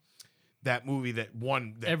that movie that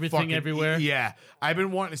won that Everything fucking- Everywhere? Yeah, I've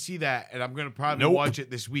been wanting to see that, and I'm gonna probably Nope. watch it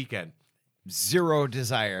this weekend. Zero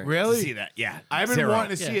desire Really? to see that. Yeah. I've been Zero. wanting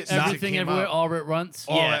to see it since Everything it came everywhere, out. all at once.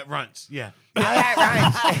 All Yeah. at once. Yeah. All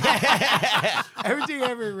right. Everything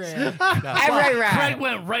everywhere. Craig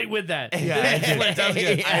went right with that. Yeah, That was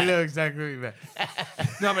good. I know exactly what you meant.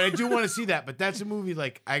 No, but I do want to see that. But that's a movie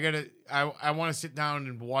like I want to sit down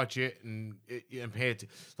and watch it and pay it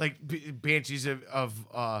like Banshees of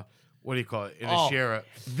what do you call it? Inashira.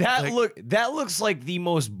 That looks like the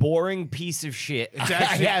most boring piece of shit It's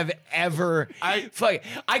actually- I have ever. I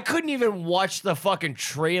couldn't even watch the fucking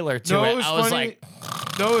trailer to No, it. it was I was funny. like,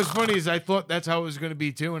 No, it was funny is I thought that's how it was going to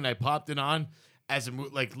be too, and I popped it on as a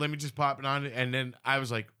like, let me just pop it on, and then I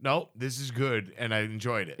was like, no, this is good, and I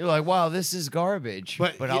enjoyed it. you're like, wow, this is garbage,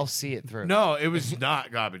 but But I'll see it through. No, it was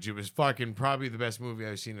not garbage. It was fucking probably the best movie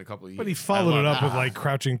I've seen in a couple of years. But he followed I it love up with like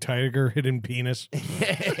Crouching Tiger, Hidden Penis.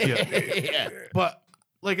 yeah. But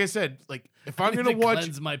like I said, like if I'm To gonna watch,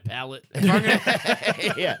 cleanse my palate.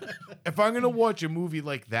 Yeah. if I'm gonna watch a movie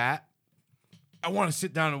like that, I want to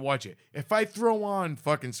sit down and watch it. If I throw on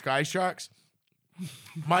fucking Sky Sharks,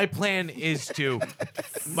 my plan is to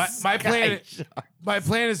my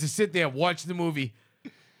plan is to sit there, watch the movie,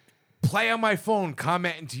 play on my phone,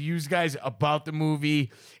 commenting to you guys about the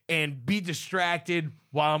movie, and be distracted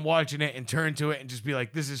while I'm watching it, and turn to it and just be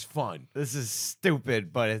like, "This is fun." This is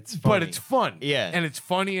stupid, but it's funny. But it's fun. Yeah. And it's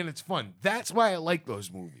funny and it's fun. That's why I like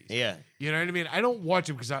those movies. Yeah. You know what I mean? I don't watch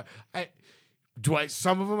them because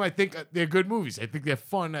some of them I think they're good movies. I think they're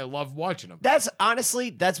fun. I love watching them. That's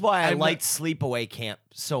why I I'm liked not- Sleepaway Camp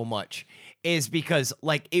so much, is because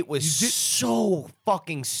like it was so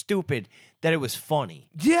fucking stupid that it was funny.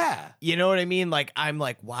 Yeah. You know what I mean? Like I'm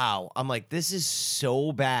like, wow. I'm like, this is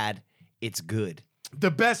so bad, it's good.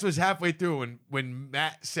 the best was halfway through when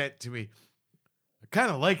Matt said to me, "I'm kind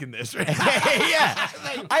of liking this." Right? Yeah,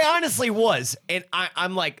 I honestly was, and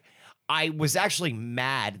I'm like, I was actually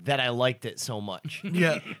mad that I liked it so much.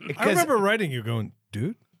 Yeah. I remember writing you going,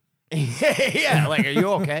 dude. Yeah, like, are you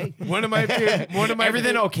okay? One of my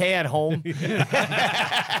Everything okay at home?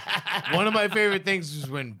 One of my favorite things was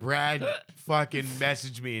when Brad fucking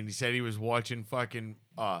messaged me and he said he was watching fucking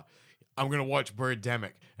I'm gonna watch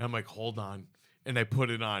Birdemic. And I'm like, hold on. And I put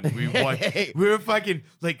it on. We were fucking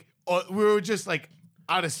like we were just like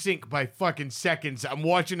out of sync by fucking seconds. I'm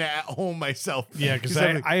watching it at home myself. Yeah, because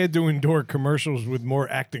I had to endure commercials with more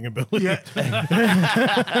acting ability. Yeah.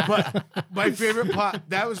 But my favorite part,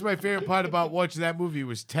 that was my favorite part about watching that movie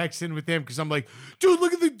was texting with him because I'm like, dude,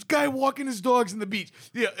 look at the guy walking his dogs in the beach.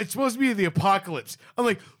 Yeah, it's supposed to be the apocalypse. I'm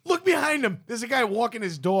like, look behind him. There's a guy walking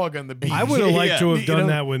his dog on the beach. I would have liked to have You done know?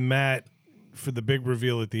 that with Matt for the big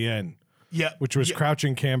reveal at the end. Yeah. Which was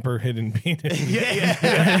crouching camper, hidden penis.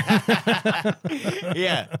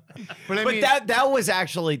 Yeah. But I But mean, that was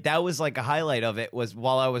actually, that was like a highlight of it, was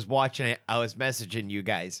while I was watching it, I was messaging you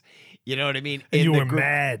guys. You know what I mean? And In you the were group.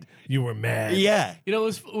 mad. You were mad. Yeah. You know,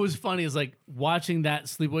 what was funny is like watching that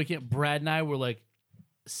sleepaway camp. Brad and I were like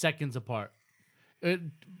seconds apart,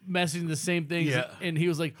 messaging the same things. Yeah. And he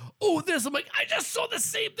was like, "Oh, this." I'm like, "I just saw the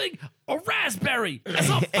same thing. A raspberry. I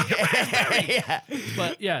saw a fucking raspberry." Yeah.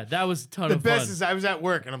 But yeah, that was a ton the of fun. best is I was at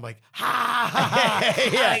work and I'm like, ha ha ha.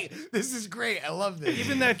 Yeah. This is great. I love this.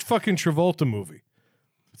 Even that fucking Travolta movie.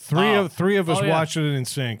 Three of us Oh, yeah. watched it in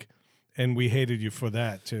sync, and we hated you for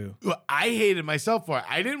that too. Well, I hated myself for it.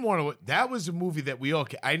 I didn't want to. That was a movie that we all.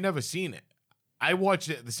 I never seen it. I watched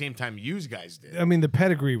it at the same time you guys did. I mean, the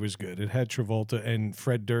pedigree was good. It had Travolta and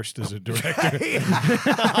Fred Durst as a director.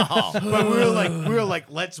 But we were like,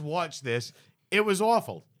 let's watch this. It was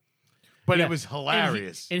awful, but Yeah. it was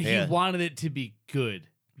hilarious. And he Yeah. wanted it to be good.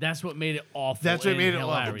 That's what made it awful. That's what and made it awful.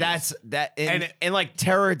 hilarious. That's that. And And, it- like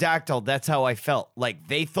Pterodactyl, that's how I felt. Like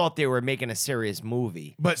they thought they were making a serious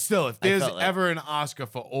movie. But still, if there's felt like- ever an Oscar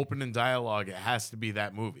for opening dialogue, it has to be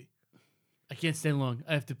that movie. I can't stay long.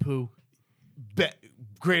 I have to poo.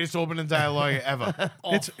 Greatest opening dialogue ever.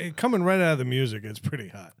 Coming right out of the music. It's pretty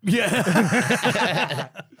hot. Yeah.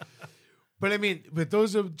 But I mean,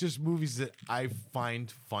 those are just movies that I find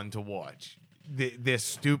fun to watch. They're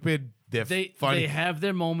stupid. They're funny. They have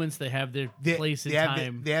their moments. They have their place and they have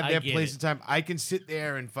time. They have I their get place it. and time. I can sit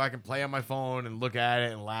there and fucking play on my phone and look at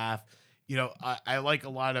it and laugh. You know, I like a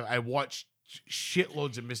lot of. I watch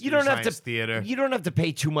shitloads of Mystery You don't have Science to Theater. You don't have to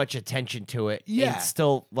pay too much attention to it. Yeah. And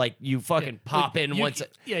still, like you fucking pop Like, in you once. can-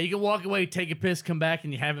 yeah, you can walk away, take a piss, come back,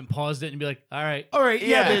 and you haven't paused it, and be like, "All right, All right,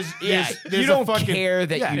 yeah. Yeah. There's You a don't fucking, care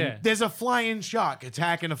that yeah, you- Yeah. There's a flying shark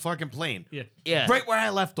attacking a fucking plane. yeah, Yeah. Right where I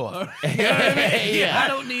left off. I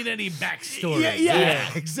don't need any backstory." Yeah,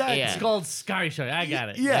 exactly. Yeah. It's called Sky Shark. I got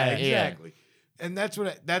it. Yeah, Yeah. exactly. And that's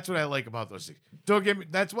what I like about those things. Don't get me.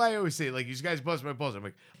 That's why I always say, like, you guys bust my balls. I'm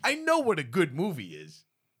like, I know what a good movie is,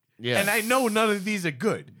 Yeah. and I know none of these are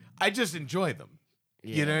good. I just enjoy them.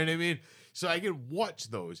 Yeah. You know what I mean? So I can watch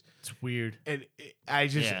those, It's weird. and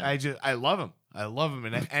Yeah. I love them. I love them,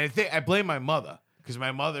 and I think I blame my mother because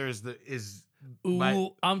my mother is Ooh, my-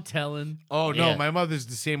 I'm telling. Oh no, Yeah. my mother's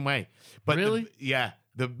the same way. But Really?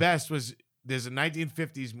 the best was there's a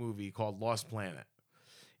 1950s movie called Lost Planet,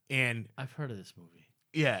 and I've heard of this movie.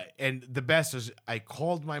 yeah, and the best is I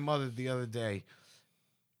called my mother the other day,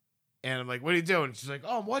 and I'm like, "What are you doing?" She's like,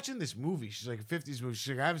 "Oh, I'm watching this movie." She's like, "A 50s movie."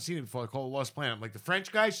 She's like, "I haven't seen it before. I call it Lost Planet." I'm like, "The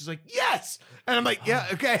French guy?" She's like, "Yes," and I'm like, "Yeah,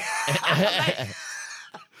 okay."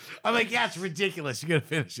 I'm like, "Yeah, it's ridiculous. You gotta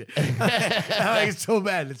finish it." I'm like, "It's so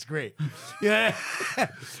bad. It's great." Yeah,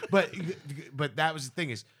 but that was the thing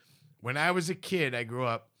is, when I was a kid, I grew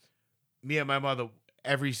up. Me and my mother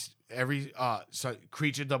every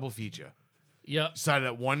creature double feature. Yep. Started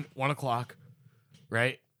at 1 o'clock,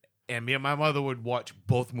 right? And me and my mother would watch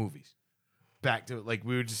both movies. Back to like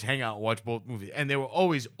we would just hang out and watch both movies, and they were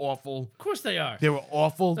always awful. Of course they are. They were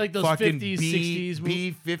awful, Like those fucking 50s, B, 60s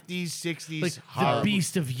B 50s, 60s. Like horrible. the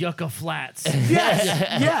Beast of Yucca Flats. Yes,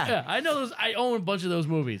 yeah. Yeah, I know those. I own a bunch of those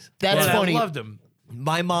movies. That's But funny. I loved them.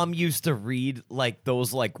 My mom used to read like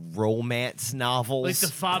those like romance novels. Like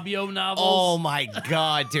the Fabio novels. Oh my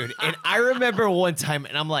god, dude! And I remember one time,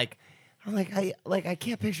 and I'm like, I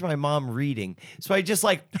can't picture my mom reading, so I just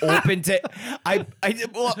like opened it. I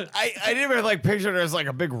never like pictured her as like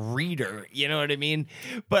a big reader, you know what I mean?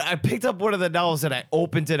 But I picked up one of the novels and I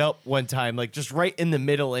opened it up one time, like just right in the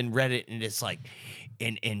middle, and read it, and it's like,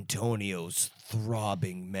 in Antonio's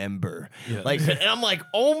throbbing member. Like, and I'm like,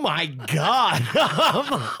 oh my God.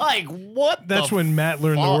 I'm like, what That's the when Matt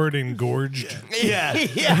learned the fuck? word engorged. Yeah.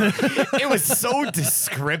 Yeah. It was so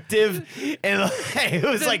descriptive. And like, it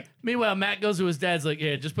was like, Meanwhile, Matt goes to his dad's like,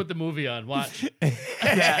 "Yeah, just put the movie on. Watch."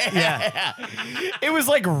 yeah. It was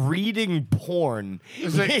like reading porn. It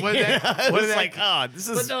was like, It was that- like, oh, this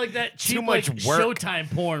But is they're like that cheap, too much like, work.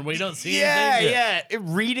 Showtime porn where you don't see Yeah, anything. yeah.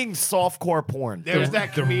 Reading softcore porn. There was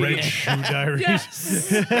that The comedian. Red Shoe Diaries.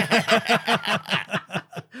 Yes.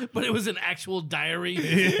 But it was an actual diary.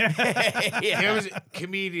 There was a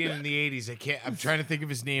comedian in the 80s. I'm trying to think of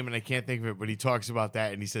his name and I can't think of it, but he talks about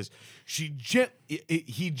that and he says he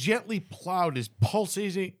gently plowed his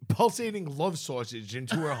pulsating love sausage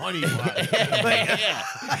into her honey pot.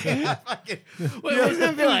 Like,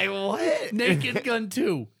 what? Naked Gun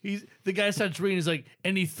 2. The guy starts reading. He's like,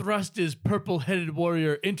 and he thrust his purple-headed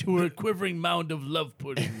warrior into her quivering mound of love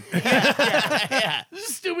pudding. Yeah. This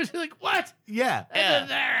is stupid. He's like, what? Yeah.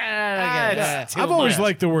 It's too I've always much.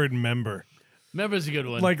 liked the word member. Member's a good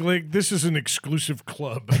one. Like this is an exclusive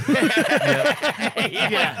club.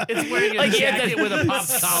 yeah. It's wearing a Like, he had jacket to with a pop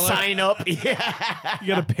collar. sign up. Yeah. You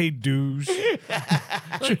got to pay dues.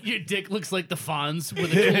 Like, your dick looks like the Fonz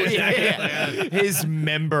with a cool jacket. Like, His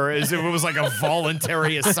member, as if it was like a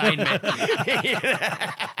voluntary assignment.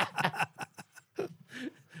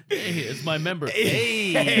 hey, it's my member.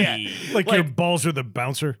 Hey. Like your balls are the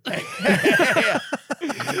bouncer.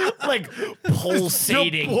 Like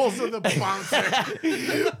pulsating. The pulse of the bouncer.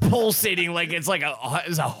 Pulsating like it's like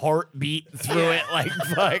there's a heartbeat through it. Like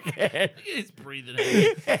fucking. He's breathing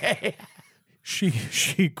heavy.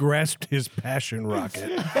 She grasped his passion rocket.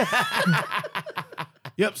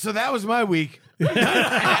 Yep. So that was my week. So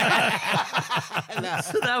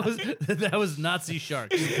that was Nazi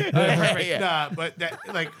sharks. Nah, but that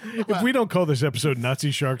like If we don't call this episode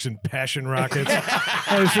Nazi Sharks and Passion Rockets,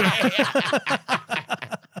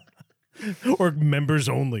 or members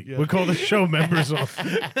only, we'll call the show members only.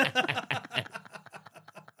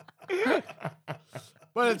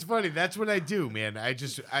 But it's funny. That's what I do, man.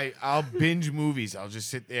 I'll binge movies. I'll just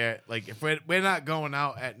sit there. Like if we're not going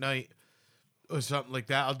out at night or something like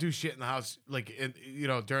that, I'll do shit in the house, like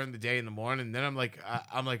during the day in the morning. And then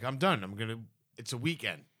I'm done. It's a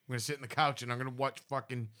weekend. I'm gonna sit in the couch and I'm gonna watch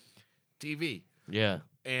fucking TV. Yeah.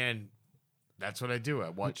 And that's what I do. I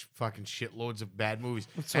watch fucking shitloads of bad movies.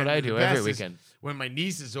 That's what And I the do best every is weekend. when my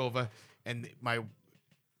niece is over and my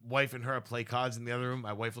wife and her play cards in the other room,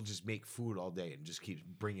 my wife will just make food all day and just keeps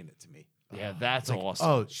bringing it to me. Yeah, that's awesome.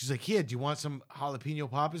 Oh, she's like, here, do you want some jalapeno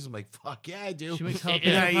poppers? I'm like, fuck yeah, I do. She makes And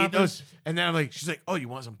then I jalapeno eat those. poppers? And then I'm like, she's like, oh, you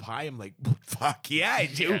want some pie? I'm like, fuck yeah, I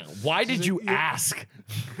do. Yeah. Why did you ask?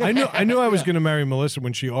 I knew I was going to marry Melissa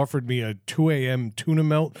when she offered me a 2 a.m. tuna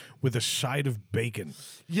melt with a side of bacon.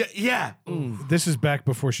 Yeah, yeah. This is back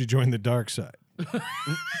before she joined the dark side.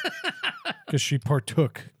 Because she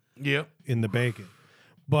partook Yep. in the bacon.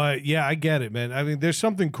 But yeah, I get it, man. I mean, there's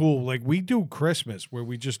something cool. Like we do Christmas where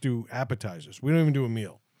we just do appetizers. We don't even do a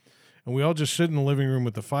meal. And we all just sit in the living room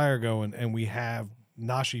with the fire going and we have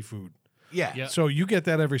nashi food. Yeah. Yeah. So you get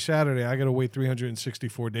that every Saturday. I got to wait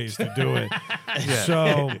 364 days to do it.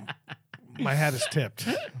 So my hat is tipped.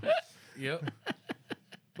 Yep.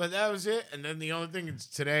 But that was it. And then the only thing is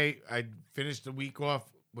today, I finished the week off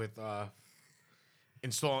with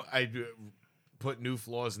put new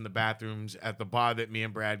floors in the bathrooms at the bar that me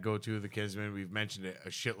and Brad go to, the Kinsman. We've mentioned it a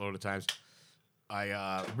shitload of times.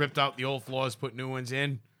 I ripped out the old floors, put new ones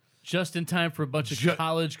in. Just in time for a bunch of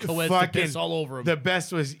college co-eds to Fucking- piss all over him. The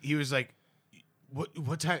best was he was like,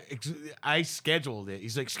 what time? I scheduled it.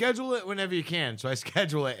 He's like, schedule it whenever you can. So I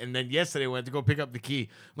schedule it. And then yesterday I went to go pick up the key.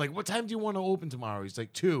 I'm like, what time do you want to open tomorrow? He's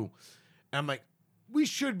like, 2. And I'm like, we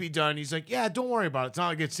should be done. He's like, yeah, don't worry about it. It's not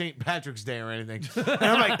like it's St. Patrick's Day or anything. And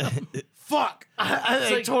I'm like, fuck.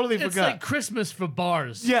 I totally It's forgot. like Christmas for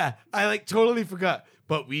bars. Yeah, I like totally forgot.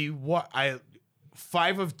 But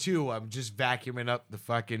 5 of 2, I'm just vacuuming up the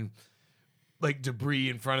fucking like debris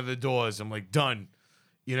in front of the doors. I'm like, done.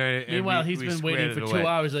 You know. and Meanwhile, we he's been squared waiting it for away. 2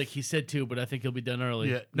 hours. Like he said 2, but I think he'll be done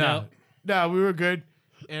early. Yeah. No, we were good.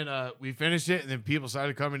 And we finished it, and then people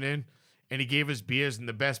started coming in, and he gave us beers. And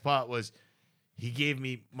the best part was he gave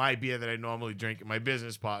me my beer that I normally drink, and my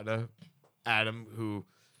business partner, Adam, who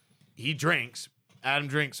he drinks. Adam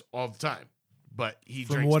drinks all the time, but he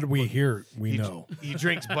From drinks. what we hear, we he, know. he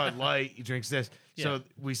drinks Bud Light. He drinks this. Yeah. So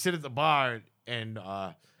we sit at the bar, and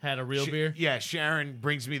Had a real beer. yeah, Sharon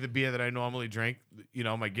brings me the beer that I normally drink,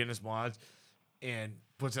 my Guinness Mods, and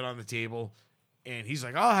puts it on the table. And he's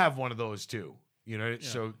like, I'll have one of those too.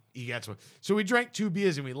 So he gets one. So we drank 2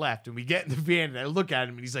 beers and we left. And we get in the van and I look at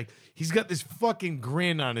him and he's got this fucking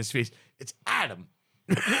grin on his face. It's Adam.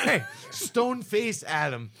 Stone face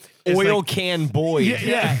Adam. is Oil like- can Boyd.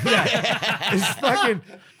 Yeah. It's fucking.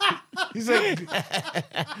 He's like,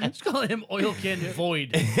 Just call him Oil Can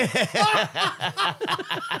Void.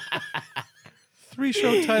 3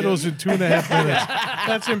 show titles in 2.5 minutes.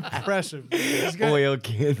 That's impressive. Oil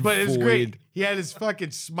can but it's Boyd. great. He had his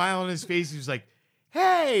fucking smile on his face. He was like,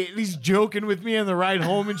 "Hey," and he's joking with me on the ride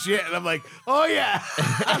home and shit. And I'm like, "Oh yeah."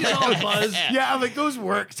 He's all buzzed. Yeah, I'm like, "Those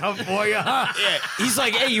work tough for you, huh?" Yeah. He's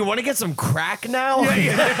like, hey, you want to get some crack now?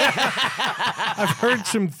 I've heard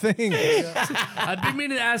some things. I've been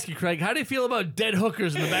meaning to ask you, Craig, how do you feel about dead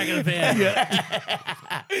hookers in the back of the van?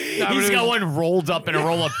 He's got one rolled up in a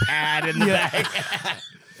roll of pad in the back.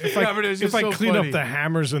 If but it was just I so clean funny. up the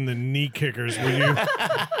hammers and the knee kickers, will you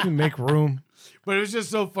make room? But it was just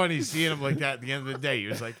so funny seeing him like that at the end of the day. He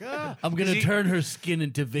was like, "Ah." I'm going to turn her skin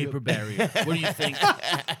into vapor barrier. What do you think?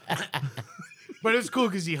 But it was cool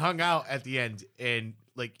because he hung out at the end and,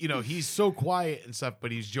 like, you know, he's so quiet and stuff,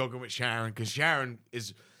 but he's joking with Sharon because Sharon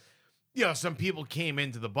is, you know, some people came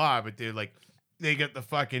into the bar, but they're like, they got the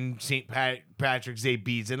fucking St. Patrick's Day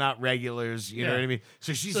beads. They're not regulars. You know Yeah. what I mean?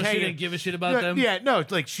 So she's So she hanging. didn't give a shit about Yeah, them? Yeah, no,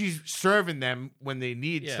 it's like she's serving them when they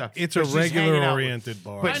need Yeah. stuff. It's But a she's hanging out with- regular-oriented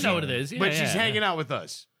bar. but I know what it is. Yeah, but she's yeah. hanging out with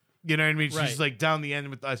us. You know what I mean? Right. She's like down the end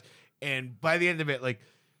with us. And by the end of it, like,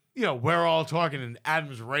 you know, we're all talking and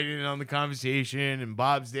Adam's writing in on the conversation and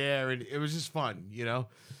Bob's there. And it was just fun, you know?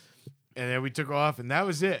 And then we took off and that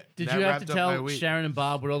was it. Did That you have wrapped to up my tell week. Sharon and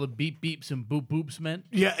Bob what all the beep beeps and boop boops meant?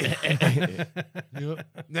 Yeah. Then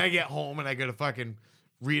I get home and I gotta fucking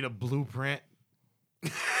read a blueprint.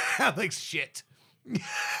 I'm like, shit.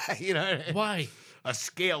 You know? Why? A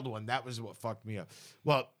scaled one. That was what fucked me up.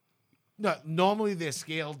 Well, no, normally they're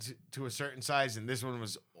scaled to a certain size, and this one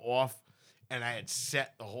was off. And I had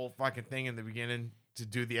set the whole fucking thing in the beginning to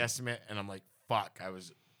do the estimate, and I'm like, fuck, I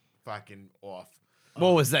was fucking off.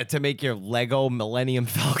 What was that, to make your Lego Millennium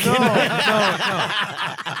Falcon?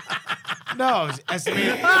 No, it was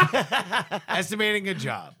estimating a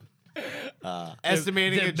job.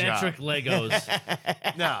 Estimating the a job. metric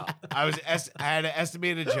Legos. No, I had to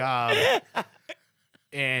estimate a job,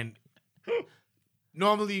 and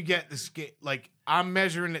normally you get the scale. Like, I'm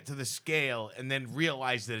measuring it to the scale, and then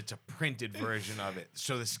realize that it's a printed version of it,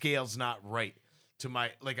 so the scale's not right to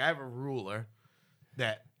my. Like, I have a ruler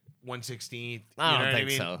that 1/16. I don't know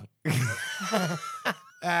think what I mean? so.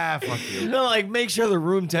 Ah, fuck you. No, like, make sure the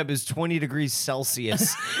room temp is 20 degrees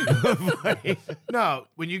Celsius. No,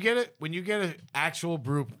 when you get an actual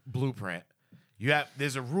blueprint,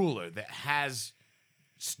 there's a ruler that has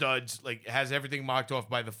studs, like, it has everything marked off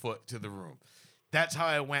by the foot to the room. That's how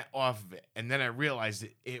I went off of it, and then I realized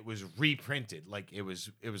that it was reprinted, like it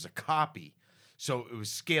was a copy, so it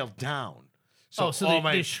was scaled down. So all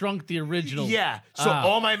they shrunk the original. Yeah. So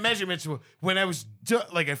all my measurements were when I was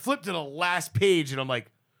like I flipped to the last page and I'm like,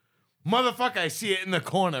 motherfucker, I see it in the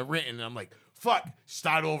corner written. And I'm like, fuck,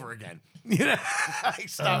 start over again. You know, I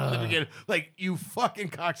stopped at the beginning. Like, you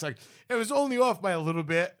fucking cocksucker. It was only off by a little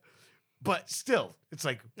bit, but still, it's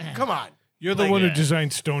like, come on. You're the Like, one who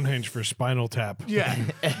designed Stonehenge for Spinal Tap. Yeah.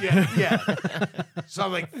 So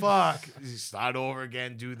I'm like, fuck. Start over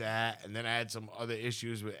again, do that. And then I had some other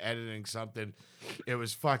issues with editing something. It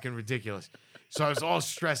was fucking ridiculous. So I was all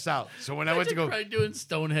stressed out. So when I went to go. Try doing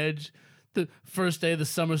Stonehenge. The first day of the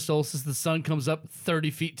summer solstice, the sun comes up 30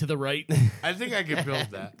 feet to the right. I think I could build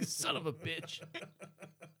that. Son of a bitch.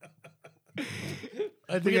 I We think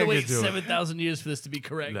I gotta could wait do it. 7,000 years for this to be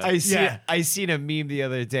correct. No. I seen a meme the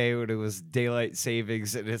other day when it was daylight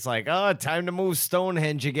savings, and it's like, oh, time to move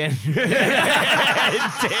Stonehenge again. Daylight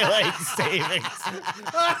savings.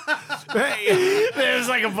 There's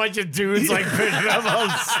like a bunch of dudes like putting up all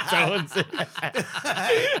stones.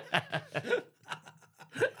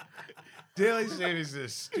 Daylight savings is the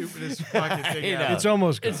stupidest fucking thing You know. ever. It's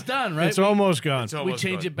almost gone. It's done, right? It's almost gone. It's We almost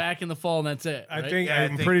change done. it back in the fall, and that's it. I right? think Yeah, I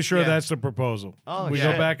I'm think- pretty sure yeah. that's the proposal. Oh, we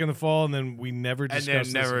yeah. go back in the fall and then we never And discuss then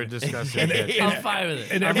this never again. discuss it again. I'm fine with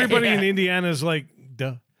it. And everybody in Indiana is like,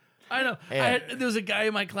 duh. I know. Yeah. There was a guy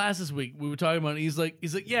in my class this week. We were talking about it. He's like,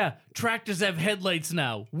 yeah, tractors have headlights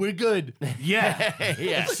now. We're good. Yeah.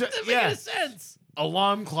 Yeah. So- Doesn't make yeah. any sense.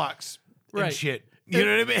 Alarm clocks and Right. shit. You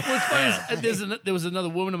know what I mean? What's funny is there was another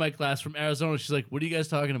woman in my class from Arizona. She's like, "What are you guys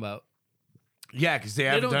talking about?" Yeah, because they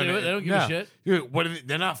haven't don't done do it. They don't give a No. shit. Dude, what are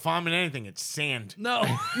they're not farming anything. It's sand. No.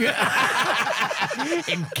 In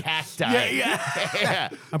cacti. Yeah.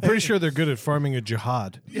 I'm pretty sure they're good at farming a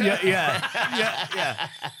jihad. Yeah.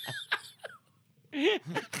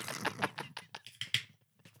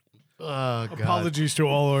 Oh, God. Apologies to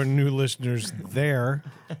all our new listeners there.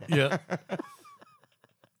 Yeah.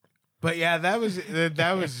 But But yeah, that was it.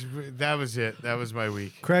 That was my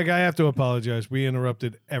week. Craig, I have to apologize. We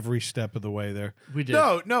interrupted every step of the way there. We did.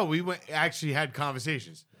 No, we actually had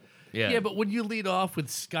conversations. Yeah, but when you lead off with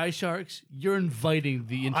Sky Sharks, you're inviting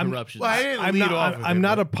the interruptions. Well, I didn't lead off. I'm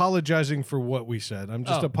not apologizing for what we said. I'm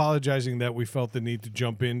just apologizing that we felt the need to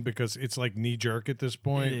jump in because it's like knee jerk at this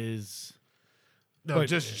point. It is. No, But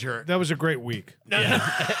just jerk. That was a great week.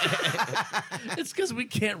 It's because we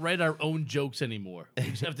can't write our own jokes anymore. We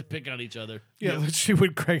just have to pick on each other. Yeah, let's see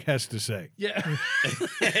what Craig has to say. Yeah.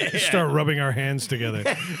 Start rubbing our hands together.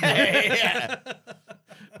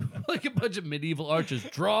 Like a bunch of medieval archers.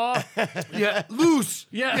 Draw. Yeah, loose.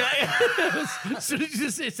 Yeah. As soon as you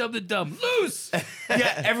just say something dumb, loose.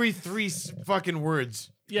 Yeah, every three fucking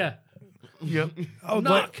words. Yeah. Yep. Oh,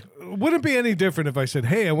 Knock. but wouldn't it be any different if I said,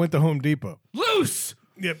 "Hey, I went to Home Depot." Loose.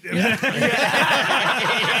 Yep. There it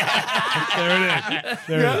is.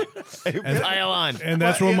 There it is. And pile on. And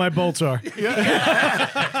that's where my bolts are.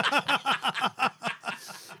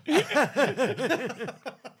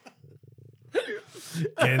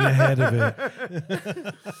 Getting ahead of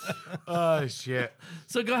it. Oh shit.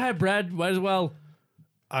 So go ahead, Brad. Might as well.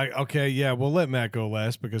 Okay, yeah, we'll let Matt go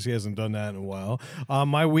last because he hasn't done that in a while.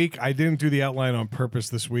 My week, I didn't do the outline on purpose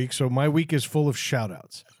this week, so my week is full of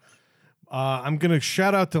shout-outs. I'm going to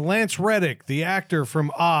shout out to Lance Reddick, the actor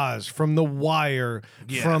from Oz, from The Wire,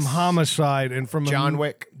 from Homicide, and from John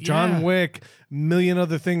Wick. John Wick, million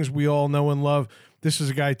other things we all know and love. This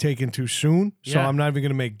is a guy taken too soon, so Yeah. I'm not even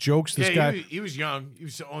going to make jokes. This guy, he was young. He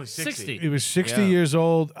was only 60. he was 60 years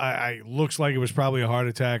old. I looks like it was probably a heart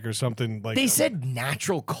attack or something like. They said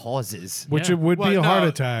natural causes. which Yeah. it would be a heart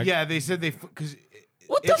attack. Yeah, they said because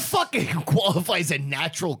What the fuck qualifies a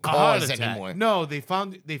natural a heart cause attack. anymore? No, they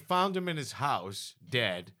found him in his house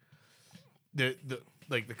dead. The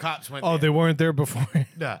cops went. Oh, they there. weren't there before.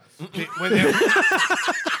 Nah. When they,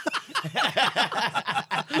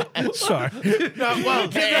 Sorry. no, well,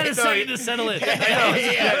 Give that a second to settle it.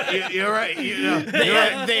 you're right.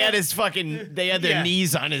 They had his fucking. They had their Yeah.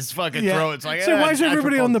 knees on his fucking Yeah. throat. It's like, So why is natural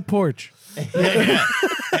everybody on the cause. porch?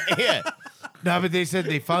 Yeah. No, but they said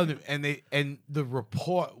they found him, and the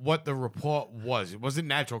report. What the report was, it wasn't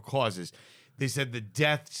natural causes. They said the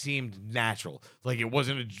death seemed natural, like it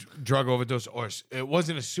wasn't a drug overdose or it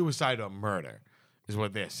wasn't a suicide or murder, is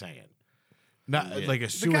what they're saying. Not like a The guy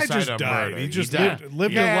suicide just or died. murder. He just died.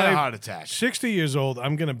 lived Yeah, a he had life. a heart attack. 60 years old.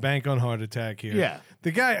 I'm going to bank on heart attack here. Yeah.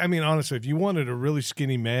 The guy, I mean, honestly, if you wanted a really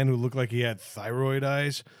skinny man who looked like he had thyroid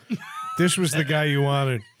eyes, this was the guy you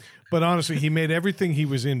wanted. But honestly, he made everything he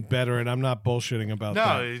was in better, and I'm not bullshitting about No,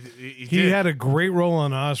 that. he He did. had a great role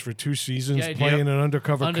on Oz for 2 seasons, Yeah, he did. playing an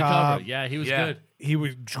undercover cop. Yeah, he was Yeah. good.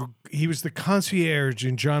 He was the concierge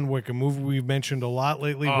in John Wick, a movie we've mentioned a lot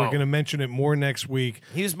lately. We're Oh. going to mention it more next week.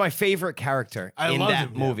 He was my favorite character I in loved that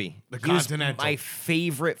him, yeah. movie. The He was Continental. my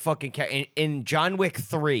favorite fucking character in John Wick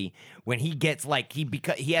 3 when he gets like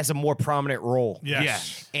he has a more prominent role.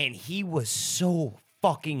 Yes. And he was so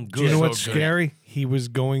fucking good. Do you know So what's good. scary? He was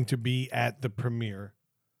going to be at the premiere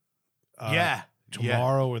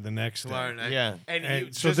tomorrow or the next day. Yeah. And, And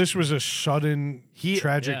he so just- this was a sudden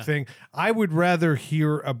tragic Yeah. thing. I would rather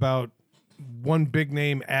hear about one big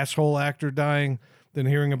name asshole actor dying than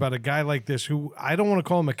hearing about a guy like this who I don't want to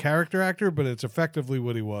call him a character actor, but it's effectively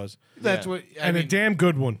what he was. That's what. I And mean, a damn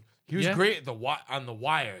good one. he was Yeah. great at on the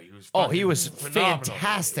Wire. He was. Oh, fucking he was phenomenal.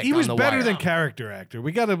 fantastic. He was on The better Wire. than character actor.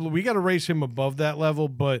 We gotta raise him above that level,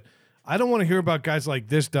 but I don't want to hear about guys like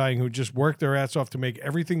this dying who just worked their ass off to make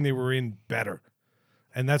everything they were in better.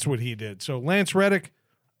 And that's what he did. So Lance Reddick,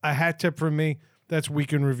 a hat tip from me. That's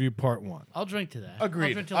Week in Review Part 1. I'll drink to that.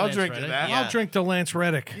 Agreed. I'll I'll Lance drink to Reddick. that. Yeah. I'll drink to Lance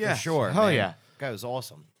Reddick. Yeah, Sure. Hell man. yeah. Guy was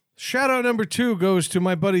awesome. Shout out number 2 goes to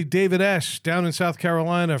my buddy David S. down in South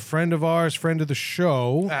Carolina, friend of ours, friend of the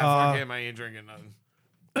show. Fuck him. I ain't drinking nothing.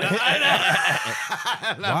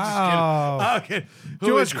 Wow. Okay. Do you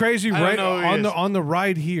know what's crazy? Right on on the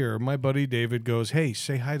ride here, my buddy David goes, "Hey,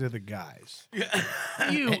 say hi to the guys."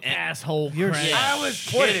 You asshole You're crap. I was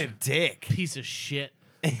What a kidding. dick. Piece of shit.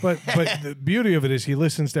 But the beauty of it is he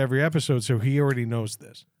listens to every episode, so he already knows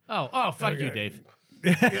this. Oh, fuck you, Dave.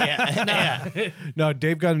 No,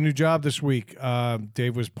 Dave got a new job this week.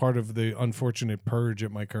 Dave was part of the unfortunate purge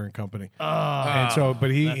at my current company, and so, but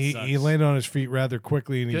that he sucks. landed on his feet rather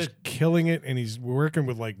quickly, and he's Good. killing it. And he's working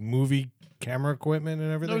with like movie camera equipment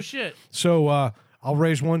and everything. No shit. So I'll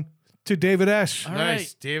raise one to David S. All Nice,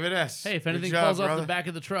 right. David S. Hey, if Good anything job, falls off brother. the back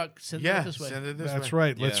of the truck, send yeah, it this way. send it this That's way.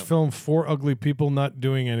 right. Let's Yeah. film 4 ugly people not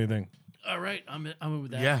doing anything. All right, I'm in with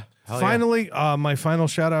that. Yeah. Hell Finally, my final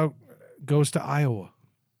shout out goes to Iowa.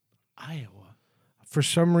 Iowa. For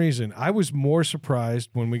some reason, I was more surprised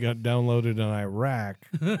when we got downloaded in Iraq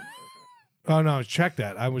Oh, no, check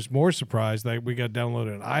that. I was more surprised that we got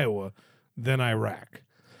downloaded in Iowa than Iraq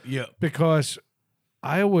Yeah. because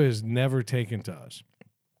Iowa is never taken to us.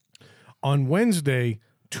 On Wednesday,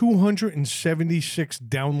 276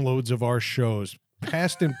 downloads of our shows,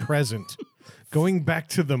 past and present, going back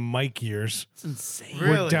to the Mike years, It's insane. were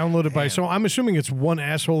Really? downloaded by. So I'm assuming it's one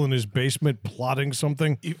asshole in his basement plotting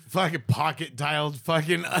something. You fucking pocket dialed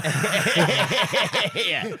fucking.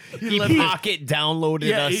 Yeah. He pocket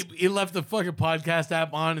downloaded us. He left the fucking podcast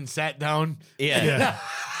app on and sat down. Yeah. Yeah.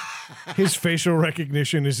 His facial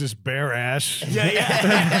recognition is his bare ass.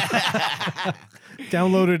 Yeah.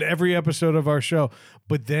 Downloaded every episode of our show.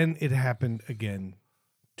 But then it happened again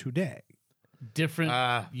today. Different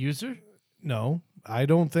user? No, I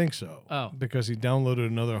don't think so. Oh. Because he downloaded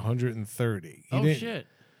another 130. He Oh, didn't- shit.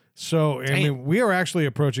 So, I mean, we are actually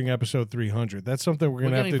approaching episode 300. That's something we're We're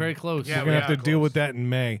going to have getting to very close. Yeah, we're going to have we to are deal close. with that in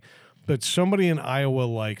May. But somebody in Iowa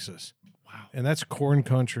likes us. Wow. And that's corn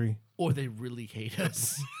country. Or they really hate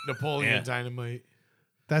us. Napoleon Dynamite.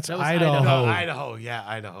 That's That was Idaho. Idaho. No, Idaho. Yeah,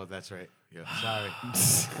 Idaho. That's right. Yeah, sorry.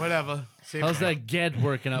 Whatever. Same How's thing. that GED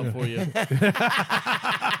working out for you?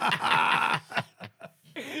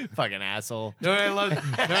 Fucking asshole. You know what I love?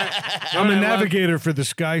 I'm a navigator for the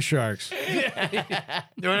Sky Sharks. You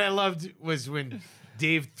know what I loved was when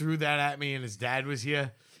Dave threw that at me and his dad was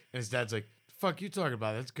here, and his dad's like, "Fuck you talking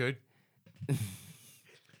about? That's good."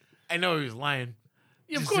 I know he was lying.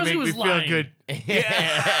 Yeah, of just to course he make was me feel lying. good.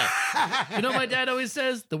 You know what my dad always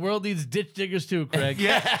says? The world needs ditch diggers too, Craig.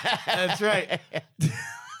 Yeah, that's right.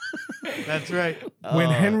 That's right. When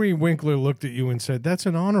Henry Winkler looked at you and said, "That's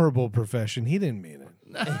an honorable profession," he didn't mean it.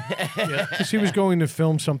 Because he was going to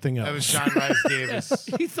film something else. That was John Rice Davis.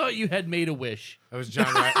 He thought you had made a wish. That was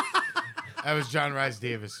John Rice. That was John Rice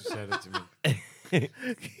Davis who said it to me.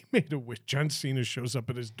 He made a wish. John Cena shows up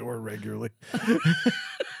at his door regularly.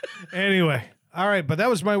 Anyway, all right, but that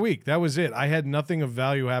was my week. That was it. I had nothing of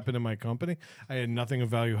value happen in my company. I had nothing of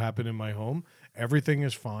value happen in my home. Everything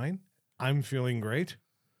is fine. I'm feeling great.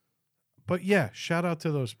 But yeah, shout out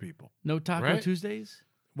to those people. No Taco Right? Tuesdays?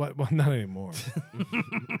 What? Well, not anymore.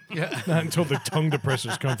 Yeah. Not until the tongue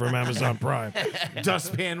depressors come from Amazon Prime.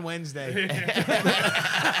 Dustpan Wednesday.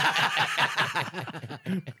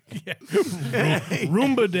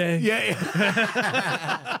 Roomba Day. Yeah.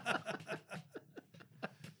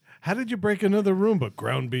 How did you break another Roomba?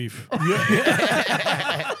 Ground beef.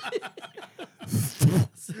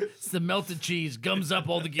 It's the melted cheese. Gums up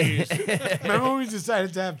all the gears. Remember when we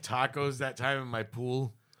decided to have tacos that time in my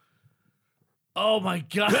pool? Oh, my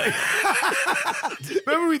God.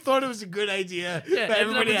 Remember we thought it was a good idea. Yeah, that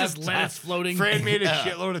ended up with has just lettuce floating. Fran made a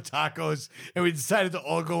shitload of tacos, and we decided to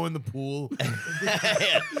all go in the pool.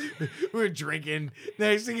 We were drinking.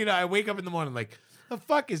 Next thing you know, I wake up in the morning like, the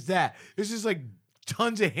fuck is that? There's just like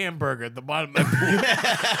tons of hamburger at the bottom of my pool.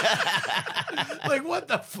 Like, what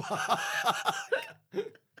the fuck?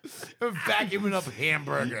 I'm vacuuming up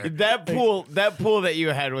hamburger. That pool that you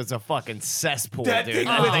had was a fucking cesspool, That dude. thing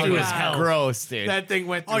That went thing through was hell. gross, dude. That thing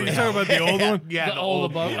went through. Oh, you're hell. talking about the old one? Yeah, The old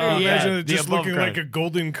above. Yeah. Imagine it The just above looking ground. like a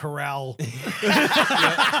golden corral.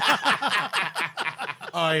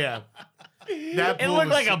 Oh yeah. That It pool looked was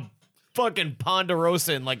like a fucking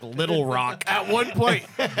Ponderosa in like Little Rock. At one point,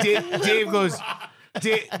 Dave goes.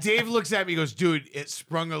 Dave looks at me. Goes, dude, it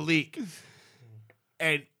sprung a leak,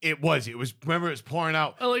 and it was. Remember, it was pouring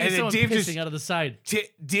out. Oh, like and someone Dave pissing just out of the side.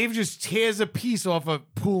 Dave just tears a piece off a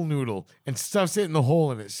pool noodle and stuffs it in the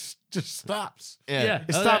hole, and it just stops. Yeah.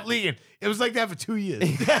 It stopped leaking. It was like that for 2 years.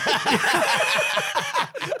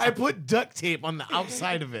 I put duct tape on the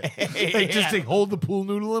outside of it, like just to hold the pool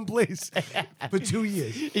noodle in place for 2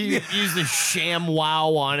 years. You used a sham wow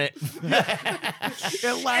on it.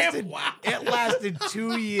 It lasted. It lasted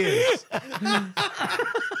 2 years.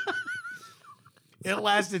 It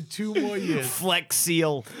lasted 2 more years. Flex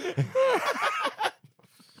seal.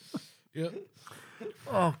 Yep.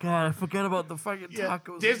 Oh, God. I forgot about the fucking Yeah.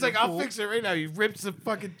 tacos. Dave's like, I'll fix it right now. He rips a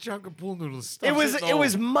fucking chunk of pool noodles. It was stuffs in it the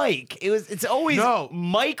was hole. Mike. It's always No.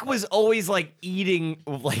 Mike was always like eating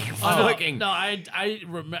like Oh, fucking no,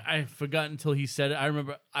 I forgot until he said it. I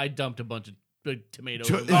remember I dumped a bunch of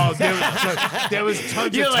tomatoes. Oh, there was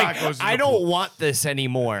tons You're of like, tacos. in I the don't pool. want this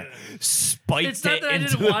anymore. Spiked It's not it that I into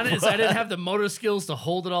didn't the want it; it's I didn't have the motor skills to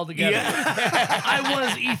hold it all together. I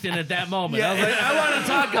was Ethan at that moment. I was like, I want a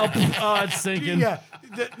taco. Oh, it's sinking. Yeah,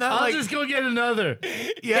 not I'll like just go get another.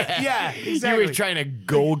 yeah, You exactly. were trying to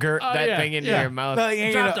go-gurt Oh, that yeah, thing into yeah. your mouth. Not like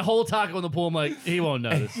hanging Dropped up- the whole taco in the pool. I'm like, he won't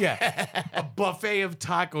notice. Yeah, a buffet of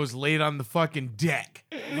tacos laid on the fucking deck.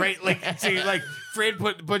 right? Like, see, like Fred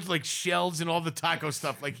put a bunch of like shells and all the taco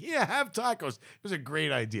stuff. Like, yeah, have tacos. It was a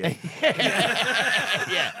great idea.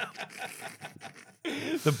 Yeah.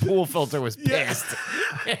 The pool filter was pissed.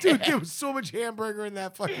 Dude, there was so much hamburger in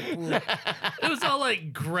that fucking pool. It was all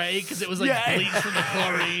like gray because it was like bleach from the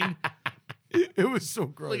chlorine. It was so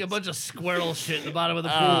gross. Like a bunch of squirrel shit at the bottom of the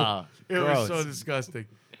pool. Ah, it gross. was so disgusting.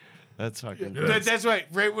 That's fucking. That's right.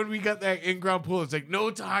 Right when we got that in-ground pool, it's like,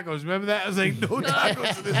 no tacos. Remember that? I was like, no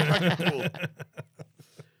tacos in this fucking pool.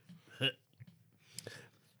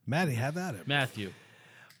 Maddie, have at it. Matthew.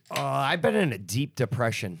 I've been in a deep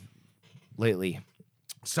depression lately.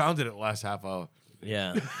 Sounded it last half hour.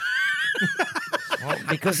 Yeah. Well,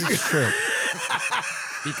 because it's true.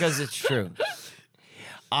 Because it's true.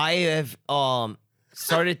 I have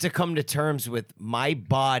started to come to terms with my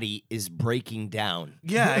body is breaking down.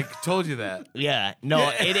 Yeah, I told you that. Yeah.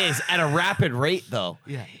 No, it is at a rapid rate though.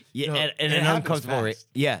 Yeah. Yeah, No, at it an happens uncomfortable rate. fast.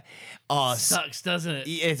 Yeah. Sucks, doesn't it?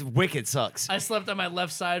 It's wicked sucks. I slept on my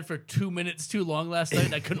left side for 2 minutes too long last night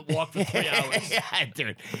and I couldn't walk for 3 hours. Yeah,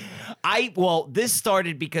 dude. This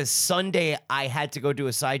started because Sunday I had to go do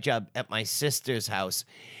a side job at my sister's house,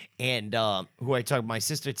 and my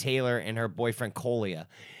sister Taylor and her boyfriend Colia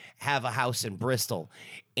have a house in Bristol,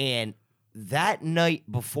 and that night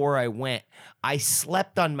before I went, I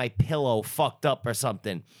slept on my pillow, fucked up or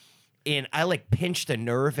something, and I like pinched a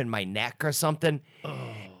nerve in my neck or something,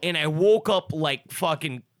 and I woke up like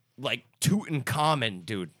fucking like Tutankhamun,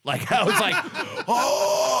 dude. Like I was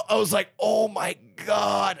like, oh my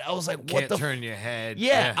god. I was like, what Can't the turn your head.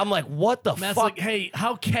 Yeah, I'm like, what the Matt's fuck? like, hey,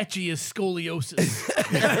 how catchy is scoliosis?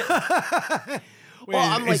 Wait,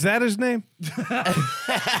 I'm is that his name? Yeah.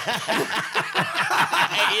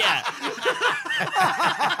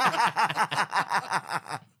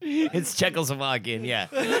 It's Czechoslovakian, yeah.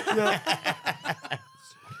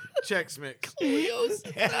 Check Smith.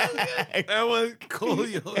 That was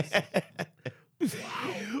Coolios.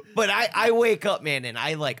 But I wake up, man, and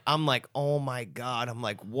I'm like, oh my god. I'm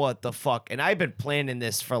like, what the fuck? And I've been planning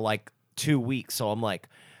this for like 2 weeks, so I'm like,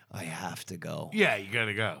 I have to go. Yeah, you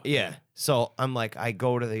gotta go. Yeah. So I'm like, I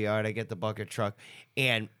go to the yard, I get the bucket truck,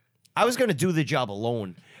 and I was gonna do the job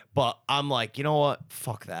alone, but I'm like, you know what?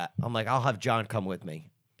 Fuck that. I'm like, I'll have John come with me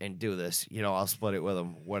and do this. You know, I'll split it with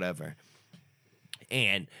him, whatever.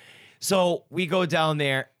 And so we go down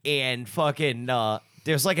there and fucking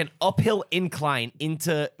there's like an uphill incline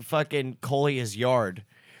into fucking Colia's yard,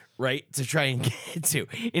 right? To try and get to.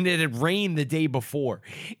 And it had rained the day before.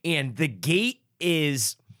 And the gate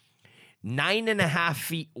is 9.5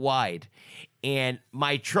 feet wide. And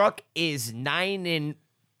my truck is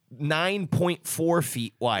 9.4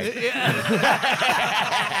 feet wide.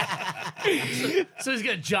 So he's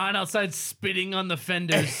got John outside spitting on the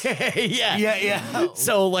fenders. Yeah.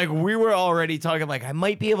 So like we were already talking like I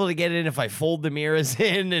might be able to get in if I fold the mirrors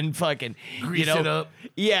in and fucking Grease it up.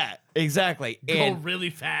 Yeah, exactly. Go And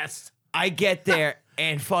really fast. I get there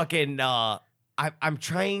and fucking I'm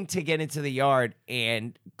trying to get into the yard,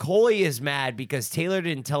 and Coley is mad because Taylor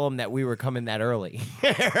didn't tell him that we were coming that early,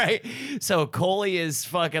 right? So Coley is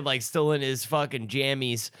fucking like still in his fucking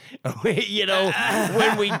jammies, you know,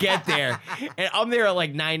 when we get there. And I'm there at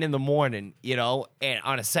like 9 a.m, you know, and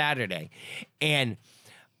on a Saturday. And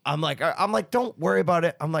I'm like, don't worry about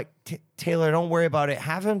it. I'm like, Taylor, don't worry about it.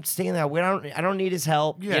 Have him stay in that way. I don't need his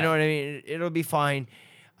help. Yeah. You know what I mean? It'll be fine.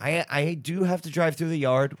 I do have to drive through the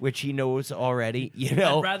yard, which he knows already, you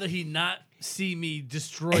know. I'd rather he not see me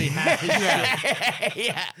destroy half his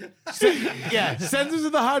shit. Yeah. Send him to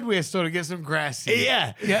the hardware store to get some grass seed.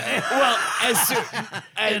 Yeah. Well,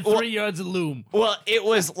 And 3 yards of loom. well, it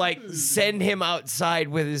was like send him outside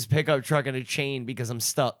with his pickup truck and a chain because I'm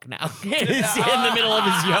stuck now. It's in the middle of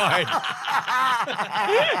his yard.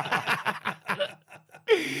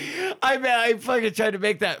 I fucking tried to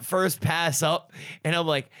make that first pass up, and I'm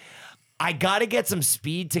like, I gotta get some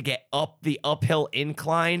speed to get up the uphill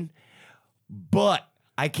incline, but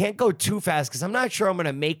I can't go too fast because I'm not sure I'm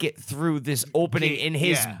gonna make it through this opening in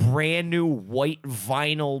his brand new white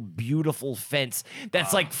vinyl beautiful fence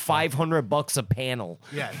that's like $500 a panel.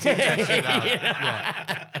 Yeah, take that shit out.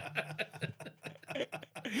 Yeah.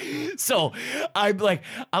 So I'm like,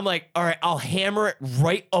 all right, I'll hammer it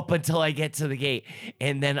right up until I get to the gate,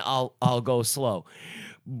 and then I'll go slow.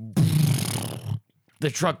 The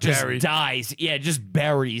truck just dies. Yeah, just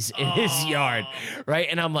buries in his yard, right?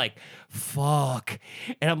 And I'm like, fuck.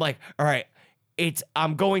 And I'm like, all right,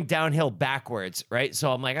 I'm going downhill backwards, right?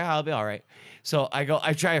 So I'm like, I'll be all right. So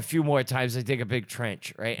I try a few more times. I dig a big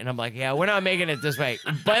trench, right? And I'm like, yeah, we're not making it this way.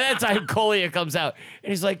 By that time, Collier comes out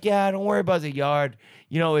and he's like, yeah, don't worry about the yard.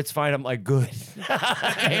 It's fine. I'm like, good.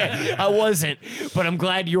 I wasn't, but I'm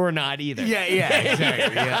glad you're not either. Yeah,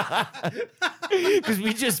 exactly. Yeah. Because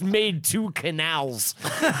we just made 2 canals.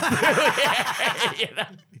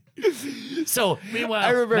 So Meanwhile, I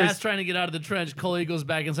remember Matt's trying to get out of the trench. Coley goes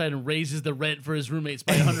back inside and raises the rent for his roommates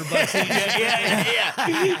by $100 each.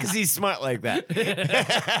 yeah, because he's smart like that.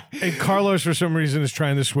 And Carlos, for some reason, is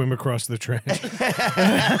trying to swim across the trench.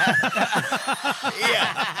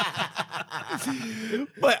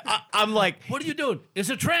 But I'm like, What are you doing? It's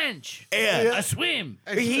a trench. Yeah. A swim.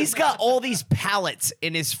 he's got all these pallets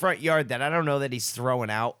in his front yard that I don't know that he's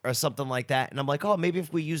throwing out or something like that. And I'm like, oh, maybe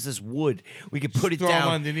if we use this wood, we could put it Throw down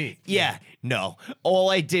 'em underneath. Yeah, no. All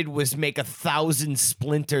I did was make 1,000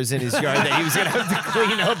 splinters in his yard that he was gonna have to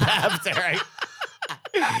clean up after. Right?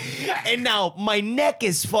 And now my neck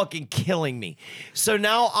is fucking killing me. So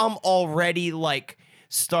now I'm already like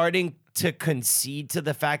starting to concede to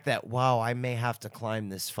the fact that, wow, I may have to climb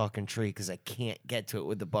this fucking tree because I can't get to it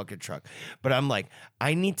with the bucket truck. But I'm like,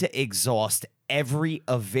 I need to exhaust every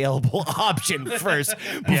available option first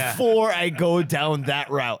before I go down that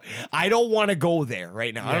route. I don't want to go there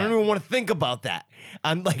right now. I don't even want to think about that.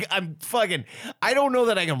 I don't know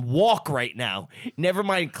that I can walk right now. Never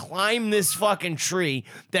mind climb this fucking tree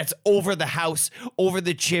that's over the house, over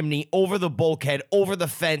the chimney, over the bulkhead, over the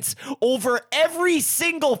fence, over every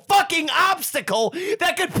single fucking obstacle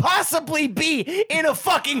that could possibly be in a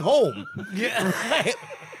fucking home. Yeah. Right?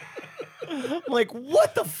 I'm like,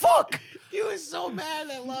 what the fuck? He was so mad.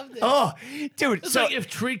 I loved it. Oh, dude. It's So like if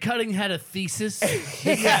tree cutting had a thesis.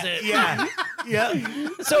 Yeah.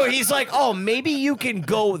 So he's like, oh, maybe you can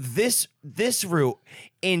go this route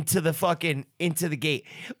into the gate,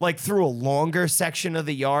 like through a longer section of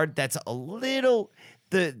the yard that's a little.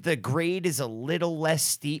 The grade is a little less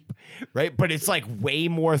steep, right? But it's like way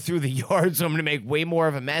more through the yard, so I'm gonna make way more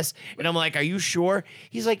of a mess. And I'm like, are you sure?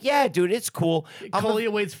 He's like, yeah, dude, it's cool. Coley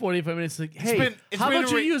waits 45 minutes. Like, hey, how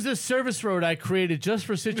about you use this service road I created just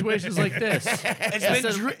for situations like this?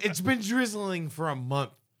 It's been drizzling for a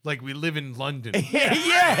month. Like we live in London.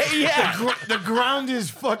 yeah. The ground is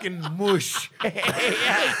fucking mush.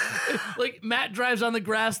 Like Matt drives on the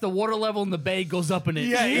grass, the water level in the bay goes up an inch.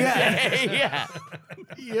 Yeah.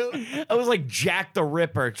 I was like Jack the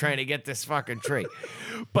Ripper trying to get this fucking tree.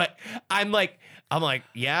 But I'm like,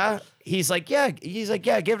 yeah. He's like, yeah,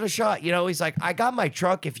 give it a shot. He's like, I got my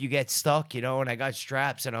truck if you get stuck, and I got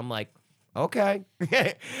straps. And I'm like, okay.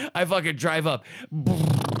 I fucking drive up.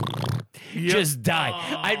 Just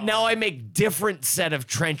die. Now I make different set of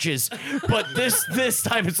trenches, but this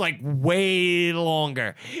time it's like way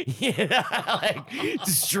longer. Like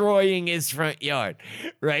destroying his front yard,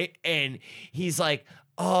 right? And he's like,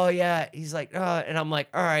 oh yeah. He's like, and I'm like,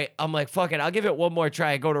 all right. I'm like, fuck it. I'll give it one more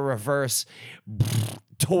try. I go to reverse.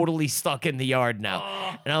 Totally stuck in the yard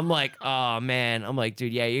now. And I'm like, oh man. I'm like,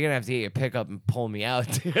 dude, yeah, you're gonna have to get your pickup and pull me out.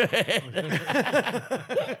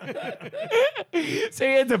 So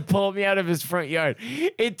he had to pull me out of his front yard.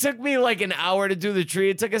 It took me like an hour to do the tree.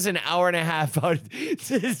 It took us an hour and a half out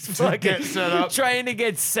to get set up. trying to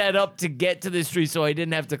get set up to get to this tree so I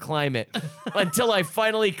didn't have to climb it. Until I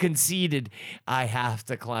finally conceded, I have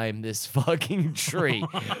to climb this fucking tree.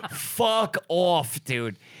 Fuck off,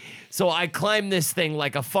 dude. So I climbed this thing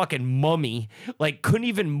like a fucking mummy, like couldn't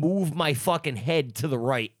even move my fucking head to the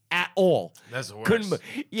right at all. That's the worst.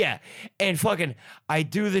 Yeah. And fucking, I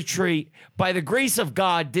do the tree. By the grace of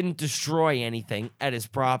God, didn't destroy anything at his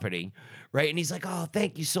property, right? And he's like, oh,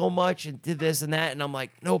 thank you so much, and did this and that. And I'm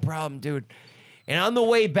like, no problem, dude. And on the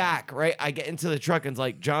way back, right, I get into the truck and it's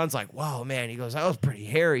like, John's like, wow, man. He goes, that was pretty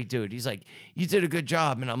hairy, dude. He's like, you did a good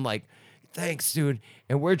job. And I'm like, thanks, dude.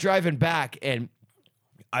 And we're driving back, and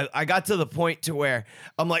I got to the point to where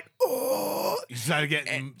I'm like, oh. You started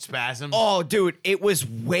getting spasms. Oh, dude, it was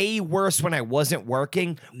way worse when I wasn't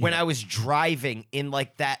working, when I was driving in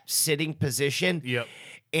like that sitting position. Yep.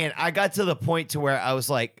 And I got to the point to where I was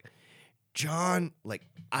like, John, like,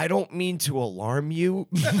 I don't mean to alarm you.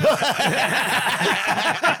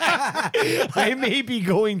 I may be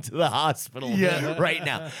going to the hospital right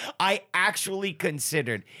now. I actually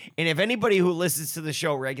considered, and if anybody who listens to the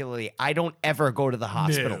show regularly, I don't ever go to the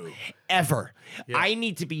hospital. No. Ever. Yeah. I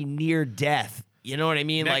need to be near death. You know what I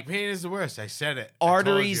mean? Neck like pain is the worst. I said it.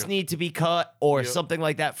 Arteries need to be cut or something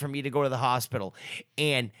like that for me to go to the hospital.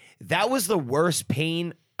 And that was the worst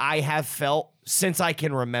pain I have felt since I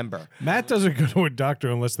can remember. Matt doesn't go to a doctor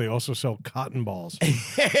unless they also sell cotton balls.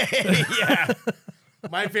 Yeah.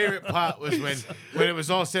 My favorite part was when it was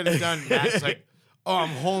all said and done. Matt's like, "Oh, I'm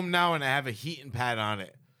home now, and I have a heating pad on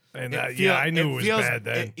it." And I knew it was bad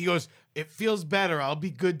then. He goes, "It feels better. I'll be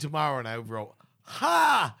good tomorrow." And I wrote,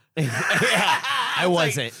 "Ha." I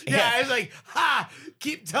wasn't. I was like, "Ha."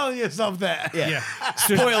 Keep telling yourself that. Yeah.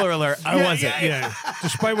 Spoiler alert, I wasn't. Yeah.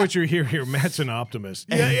 Despite what you hear here, Matt's an optimist.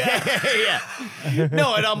 Yeah.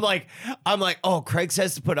 No, and I'm like, oh, Craig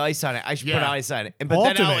says to put ice on it. I should put ice on it. And but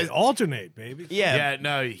then I was, alternate, baby. yeah.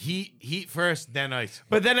 No, heat first, then ice.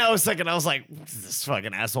 But then I was thinking, what does this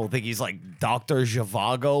fucking asshole think he's like Dr.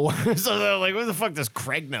 Zhivago? So they're like, what the fuck does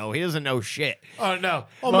Craig know? He doesn't know shit. Oh no.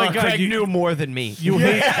 Oh my God, Craig knew more than me. You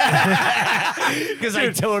hate Because I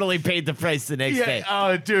totally paid the price the next day.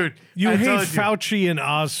 Oh, dude. you I hate told Fauci and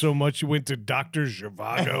Oz so much you went to Dr.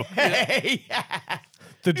 Zhivago, Yeah.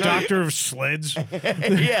 the doctor of sleds.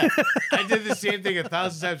 Yeah. I did the same thing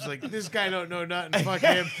 1,000 times. Like, this guy don't know nothing. Fuck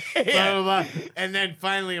him. Blah, blah, blah. And then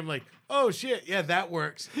finally I'm like, oh shit, yeah, that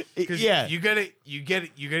works. Because Yeah. you gotta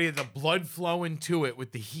get the blood flowing to it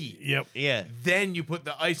with the heat. Yep. Yeah. Then you put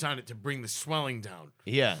the ice on it to bring the swelling down.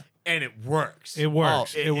 Yeah. And it works. It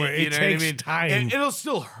works. You know It what I takes mean? time. And it'll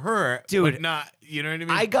still hurt, Dude, but not, you know what I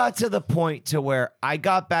mean? I got to the point to where I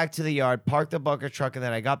got back to the yard, parked the bucket truck, and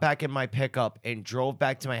then I got back in my pickup and drove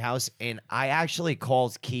back to my house. And I actually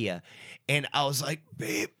called Kia, and I was like,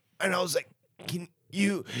 babe, and I was like, can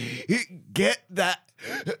you get that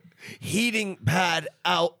heating pad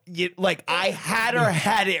out? Like, I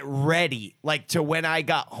had it ready, like, to when I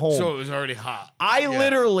got home. so it was already hot. I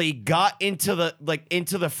literally got into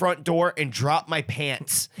the front door and dropped my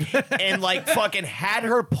pants and like fucking had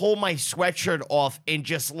her pull my sweatshirt off and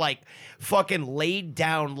just like fucking laid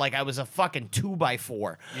down like I was a fucking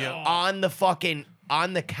 2x4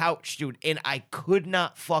 on the couch, dude, and I could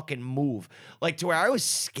not fucking move. Like, to where I was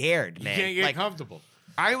scared, man. You can't get like, comfortable.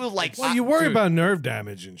 I was like, Well, you worry dude. about nerve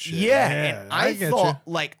damage and shit. yeah, and I get thought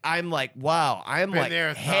you. like I'm like, wow, I'm Been like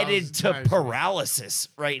there headed 1,000 to times. paralysis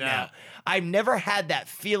right Nah. now. I've never had that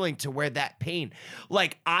feeling to where that pain,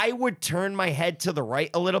 like I would turn my head to the right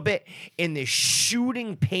a little bit and the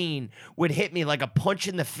shooting pain would hit me like a punch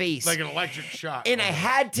in the face. Like an electric shock. And I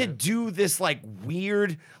had to do this like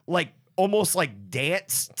weird, like almost like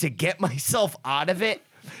dance to get myself out of it.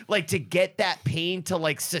 Like to get that pain to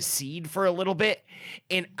like secede for a little bit.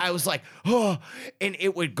 And I was like, oh, and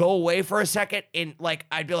it would go away for a second. And like,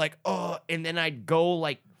 I'd be like, oh, and then I'd go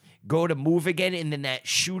to move again. And then that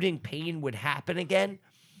shooting pain would happen again.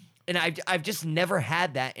 And I've just never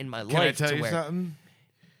had that in my Can I life. tell to you where, something?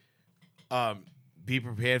 Be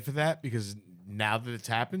prepared for that because now that it's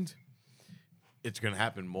happened, it's gonna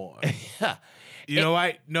happen more. You know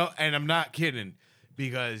why? No, and I'm not kidding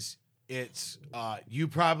because it's you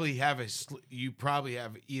probably have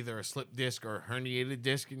either a slip disc or a herniated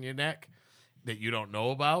disc in your neck that you don't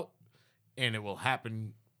know about, and it will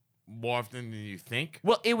happen more often than you think.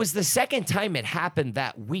 Well, it was the second time it happened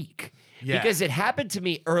that week. Yeah. Because it happened to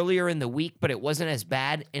me earlier in the week, but it wasn't as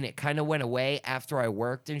bad, and it kind of went away after I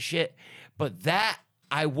worked and shit. But that,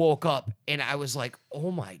 I woke up, and I was like,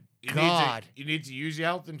 oh my God. You need to use your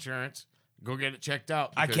health insurance. Go get it checked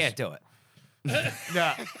out. I can't do it.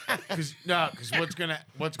 No, because what's Go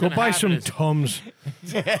gonna buy happen some is- Tums.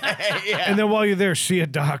 And then while you're there, see a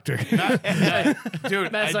doctor.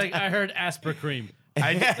 dude. Matt's like, I heard Aspercream.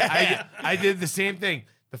 I did the same thing.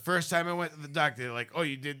 The first time I went to the doctor, they're like, "Oh,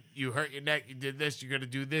 you hurt your neck. You did this. You're gonna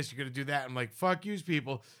do this. You're gonna do that." I'm like, "Fuck you,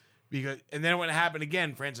 people," and then when it happened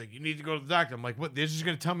again, friends like, "You need to go to the doctor." I'm like, "What? They're just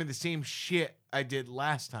gonna tell me the same shit I did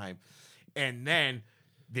last time," and then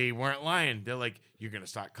they weren't lying. They're like, "You're gonna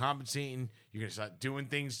start compensating. You're gonna start doing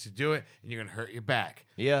things to do it, and you're gonna hurt your back."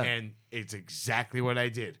 Yeah. and it's exactly what I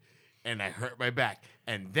did, and I hurt my back.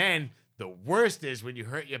 And then the worst is when you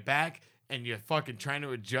hurt your back. And you're fucking trying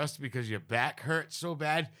to adjust because your back hurts so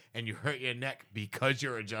bad, and you hurt your neck because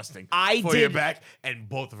you're adjusting for your back, and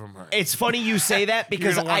both of them hurt. It's funny you say that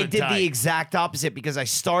because gonna wanna I did die. the exact opposite because I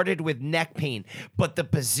started with neck pain, but the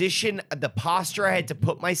posture I had to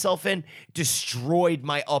put myself in destroyed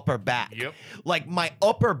my upper back. Yep. Like my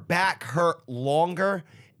upper back hurt longer.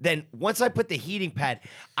 Then once I put the heating pad,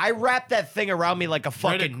 I wrapped that thing around me like a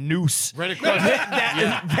fucking noose. Right across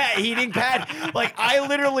that heating pad, like I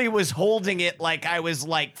literally was holding it like I was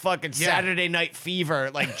like fucking Yeah. Saturday Night Fever,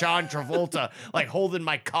 like John Travolta, like holding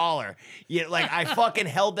my collar. Yeah, like I fucking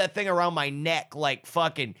held that thing around my neck like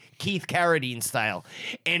fucking Keith Carradine style,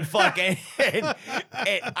 and fucking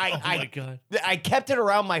my God. I kept it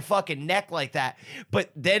around my fucking neck like that. But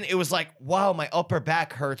then it was like, wow, my upper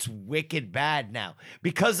back hurts wicked bad now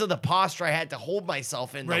because because of the posture I had to hold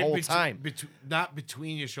myself in the whole time. Not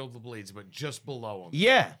between your shoulder blades, but just below them.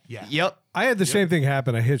 Yeah. Yeah. Yep. I had the same thing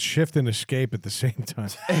happen. I hit shift and escape at the same time.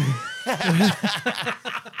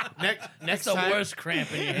 Next That's the time, worst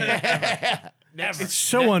cramp in your head. Never. It's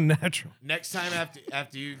so unnatural. Next time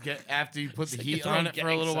after you put the like heat you're on throwing it for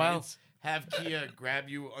a little gang while, signs. have Kia grab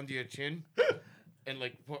you under your chin and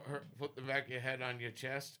like put the back of your head on your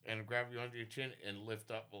chest and grab you under your chin and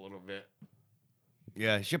lift up a little bit.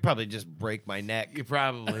 Yeah, I should probably just break my neck. You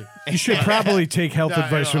probably. You should probably take health No,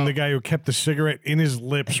 advice from no. the guy who kept the cigarette in his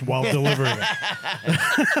lips while delivering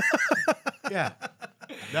it. Yeah.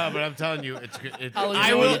 No, but I'm telling you, it's good.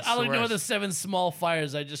 I'll ignore the 7 small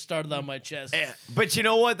fires I just started on my chest. Yeah. But you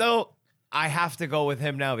know what, though? I have to go with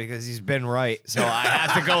him now because he's been right. So I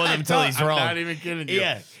have to go with him until he's wrong. I'm not even kidding you.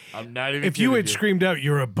 Yeah. I'm not even If kidding you had screamed out,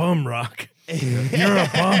 "You're a bum, Rock," you're a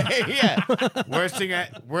bum. Yeah. Worst thing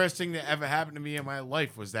that ever happened to me in my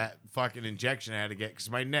life was that fucking injection I had to get because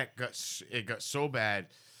my neck got so bad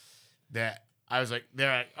that I was like,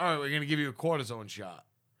 they're like, all right, we're gonna give you a cortisone shot,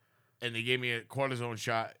 and they gave me a cortisone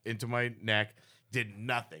shot into my neck, did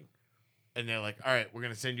nothing, and they're like, all right, we're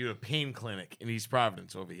gonna send you to a pain clinic in East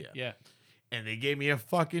Providence over here, Yeah. and they gave me a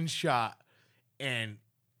fucking shot, and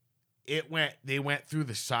they went through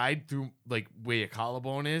the side through like where your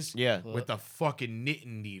collarbone is, Yeah. with a fucking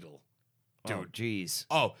knitting needle. Dude. Oh, jeez.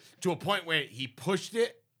 Oh, to a point where he pushed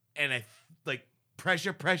it, and I like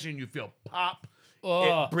pressure, and you feel pop.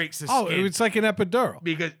 Oh. It breaks the Oh, skin. it's like an epidural.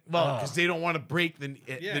 Because they don't want to break the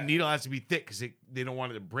needle has to be thick because they don't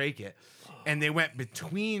want it to break it, and they went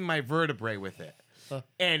between my vertebrae with it,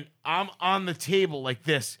 and I'm on the table like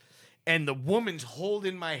this, and the woman's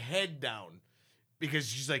holding my head down because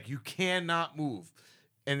she's like, you cannot move,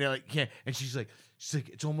 and they're like, yeah, and she's like,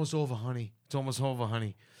 it's almost over, honey. It's almost over,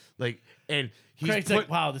 honey. Like, and he's Craig's like,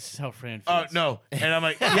 wow, this is how Fran oh feels. no, and I'm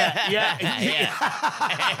like, yeah.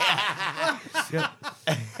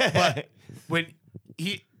 But when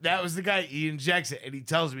that was the guy, he injects it, and he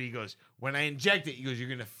tells me, he goes, when I inject it, he goes, you're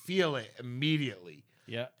gonna feel it immediately.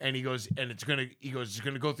 Yeah. And he goes, it's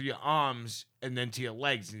gonna go through your arms and then to your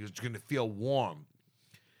legs, and he goes, it's gonna feel warm.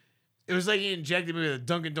 It was like he injected me with a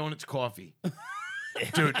Dunkin' Donuts coffee.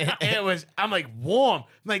 Dude, I'm like, warm.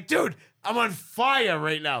 I'm like, dude, I'm on fire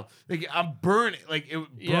right now. Like, I'm burning. Like, it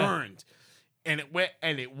burned. And it went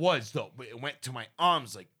to my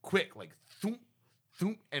arms, like, quick, like, thump,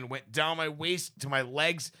 thump, and went down my waist to my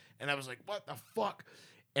legs. And I was like, what the fuck?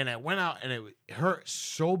 And I went out, and it hurt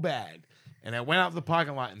so bad. And I went out of the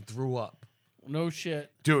parking lot and threw up. No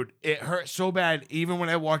shit. Dude, it hurt so bad. Even when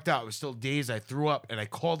I walked out, it was still dazed. I threw up, and I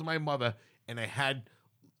called my mother, and I had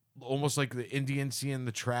almost like the Indian seeing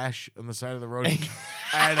the trash on the side of the road. I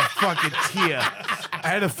had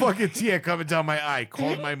a fucking tear coming down my eye.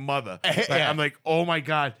 Called my mother. I'm like, oh my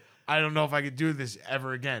God, I don't know if I could do this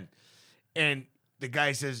ever again. And the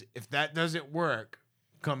guy says, if that doesn't work,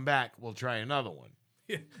 come back. We'll try another one.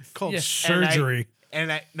 Called Yeah. surgery.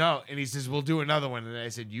 And he says, we'll do another one. And I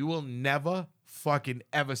said, you will never fucking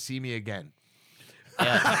ever see me again.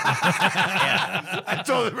 I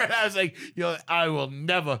told him I was like, I will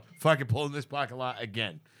never fucking pull in this parking lot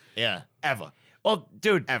again. Yeah. Ever. Well,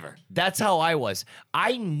 dude, Ever. That's how I was.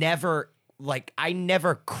 I never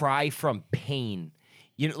cry from pain.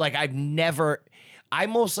 You know, like I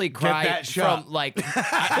mostly cry that shot. from like,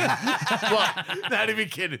 Not even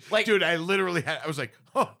kidding. Like- Dude, I literally I was like,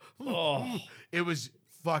 oh. It was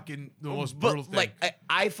fucking the most brutal thing. like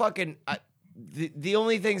I fucking. The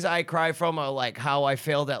only things I cry from are like how I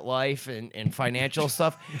failed at life and financial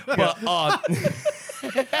stuff. But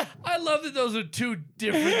I love that those are two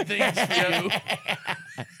different things for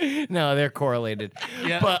you. no, they're correlated.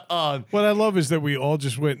 Yeah. But What I love is that we all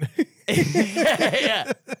just went.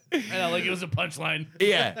 yeah. I know, like it was a punchline.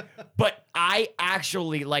 Yeah. But I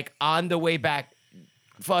actually, like, on the way back,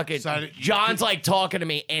 fucking John's like talking to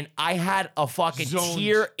me, and I had a fucking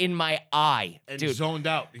tear in my eye, and dude. zoned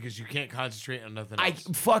out because you can't concentrate on nothing else.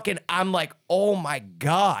 I'm like, oh my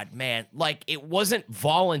God, man. Like, it wasn't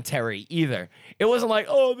voluntary either. It wasn't like,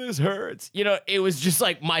 oh, this hurts. You know, it was just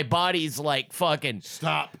like my body's like, fucking.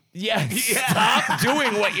 Stop. Yeah, stop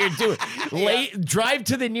doing what you're doing. Drive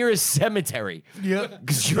to the nearest cemetery. Yeah.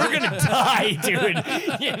 Because you're going to die,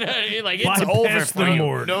 dude. You know, like, it's over Bypass for the you.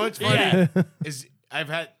 morgue. No, it's funny. Yeah. Is I've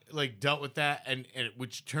had like dealt with that and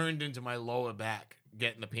which turned into my lower back,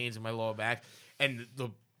 getting the pains in my lower back. And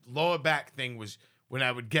the lower back thing was when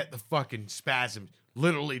I would get the fucking spasms,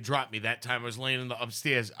 literally dropped me that time. I was laying in the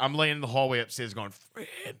upstairs. I'm laying in the hallway upstairs going, Fran,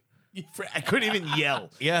 I couldn't even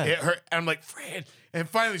yell. Yeah. It hurt. And I'm like, Fran. And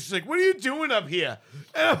finally, she's like, what are you doing up here?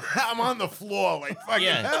 And I'm on the floor, like, fucking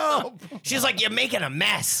help. She's like, you're making a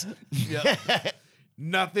mess. Yeah.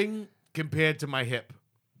 Nothing compared to my hip.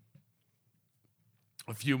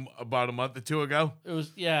 About a month or two ago. It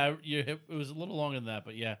was your hip. It was a little longer than that,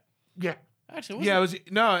 but yeah. Yeah. Actually, Yeah,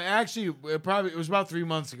 it was about 3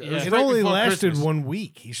 months ago. Yeah. It was It right only before lasted Christmas. 1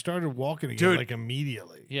 week. He started walking again Dude. like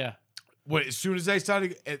immediately. Yeah. As soon as I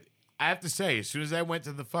started, I have to say, as soon as I went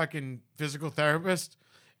to the fucking physical therapist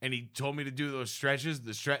and he told me to do those stretches,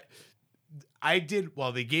 I did,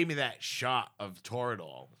 they gave me that shot of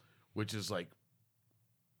Toradol, which is like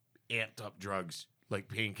amped up drugs, like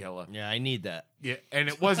painkiller. Yeah, I need that. Yeah, and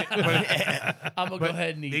it wasn't, but I'm gonna go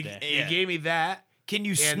ahead and eat that. they gave me that. Can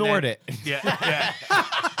you and snort then- it? Yeah.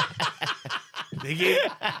 They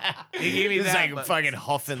gave me It's that. like but- fucking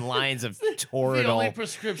huffing lines of The only Toradol.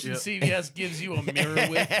 prescription CVS gives you a mirror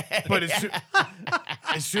with. But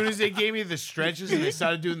as soon as they gave me the stretches and they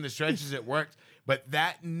started doing the stretches, it worked. But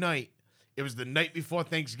that night, it was the night before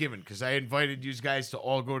Thanksgiving because I invited you guys to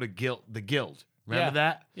all go to the Guild. Remember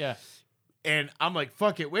that? Yeah. And I'm like,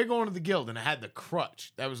 fuck it, we're going to the Guild. And I had the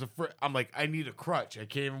crutch. That was the first. I'm like, I need a crutch. I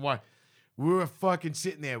can't even walk. We were fucking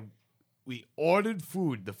sitting there. We ordered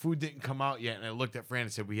food. The food didn't come out yet. And I looked at Fran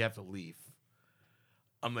and said, we have to leave.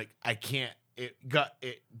 I'm like, I can't. It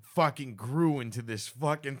fucking grew into this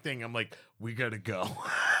fucking thing. I'm like, we gotta go.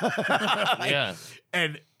 Yeah.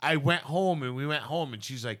 And I went home and we went home and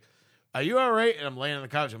she's like, are you all right? And I'm laying on the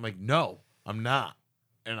couch. I'm like, no, I'm not.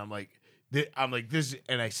 And I'm like this.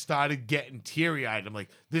 And I started getting teary eyed. I'm like,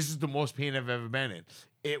 this is the most pain I've ever been in.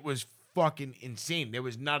 It was fucking insane. There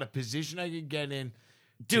was not a position I could get in.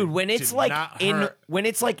 Dude, when it's to like not hurt. when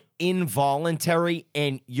it's like involuntary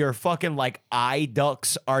and your fucking like eye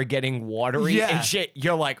ducts are getting watery Yeah. and shit,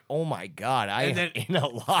 you're like, oh my god, I am in a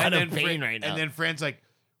lot of pain right now. And then Fran's like,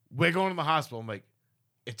 we're going to the hospital. I'm like,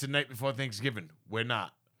 it's the night before Thanksgiving. We're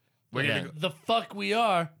not. We're Yeah. gonna go. The fuck we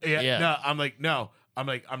are. Yeah. No, I'm like, no. I'm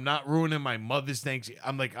like, I'm not ruining my mother's Thanksgiving.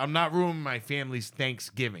 I'm not ruining my family's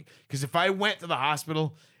Thanksgiving. Because if I went to the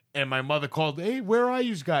hospital and my mother called, hey, where are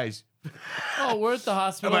you guys? Oh, we're at the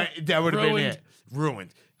hospital. That would have been Ruined. it.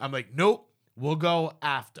 Ruined. I'm like, nope, we'll go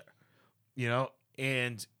after.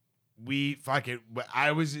 And we fucking,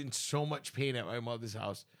 I was in so much pain at my mother's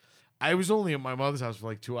house. I was only at my mother's house for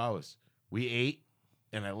like 2 hours. We ate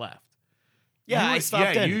and I left. Yeah, I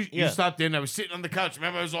stopped in. You Yeah. stopped in. I was sitting on the couch.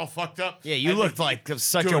 Remember, I was all fucked up. Yeah, you And looked like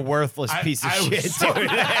such a Dude, worthless piece of I was shit, so- dude.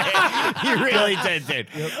 You really did, dude.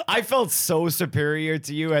 I felt so superior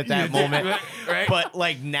to you at that You did, moment. right? But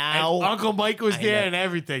like And now, Uncle Mike was I there know. and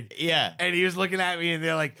everything. yeah. And he was looking at me and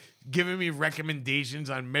they're like giving me recommendations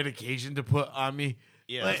on medication to put on me.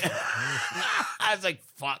 Yeah. Like, I was like,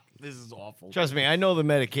 fuck, this is awful. Trust me, I know the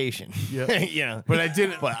medication. Yeah. you know, But I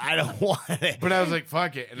didn't. but I don't want it. But I was like,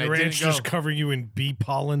 fuck it. And Your I didn't aunt's go. just covering you in bee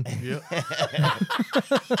pollen. Yeah.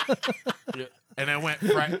 And I went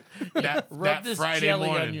that Rub this Friday jelly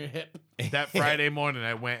morning. on your hip. That Friday morning,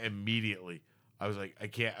 I went immediately. I was like, I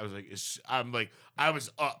can't. I was like, I was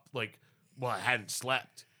up, like, I hadn't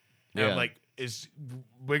slept. And Yeah. I'm like,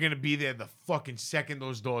 we're gonna be there the fucking second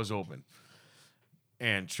those doors open.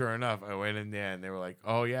 And sure enough, I went in there and they were like,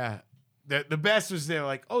 oh yeah. The best was they were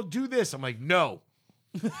like, oh, do this. I'm like, no.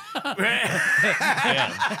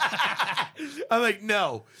 I'm like,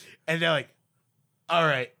 no. And they're like, all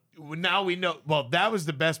right, well, now we know. Well, that was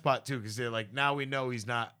the best part too, because they're like, now we know he's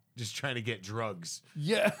not just trying to get drugs.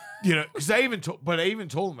 Yeah. Because I even told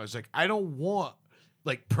him, I was like, I don't want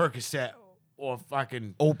like Percocet or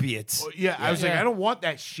fucking Opiates. I was like, Yeah. I don't want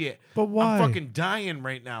that shit. But why? I'm fucking dying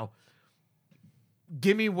right now.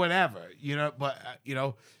 Give me whatever, But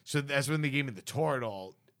so that's when they gave me the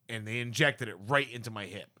Toradol and they injected it right into my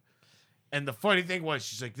hip. And the funny thing was,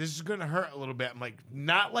 she's like, "This is gonna hurt a little bit." I'm like,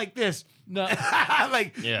 "Not like this." No.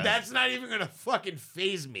 Like Yeah. that's not even gonna fucking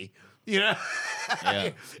phase me, Yeah.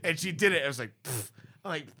 And she did it. I was like, pfft.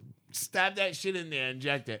 I'm like, stab that shit in there,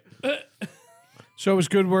 inject it. So it was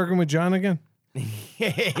good working with John again?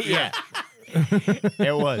 yeah.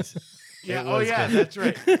 It was. Yeah. It Oh was yeah, good. that's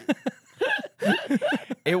right.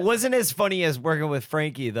 It wasn't as funny as working with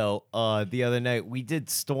Frankie though. The other night we did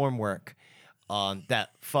storm work. That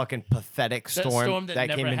fucking pathetic That storm storm that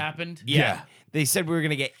never came in. happened. Yeah. Yeah. They said we were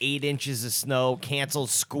gonna get 8 inches of snow, canceled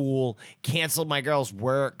school, canceled my girl's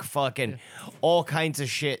work, fucking all kinds of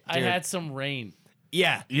shit. I dude. had some rain.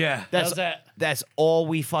 Yeah. Yeah. How's that? That's all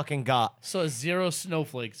we fucking got. So 0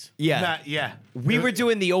 snowflakes. Yeah. Yeah. We were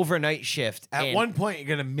doing the overnight shift. At and- one point, you're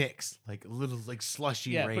gonna mix like a little like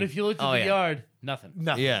slushy Yeah, rain. but if you looked at Oh, the yeah. yard, nothing.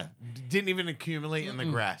 Nothing. Yeah. Didn't even accumulate in the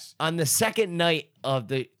grass. On the second night of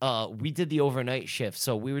the, we did the overnight shift.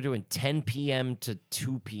 So we were doing 10 p.m. to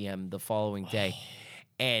 2 p.m. the following day.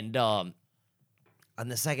 And on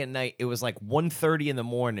the second night, it was like 1:30 in the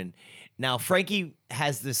morning. Now, Frankie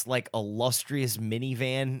has this like illustrious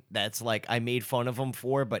minivan that's like I made fun of him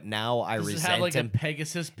for, but now I Does it resent have like him. a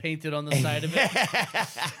Pegasus painted on the side of it?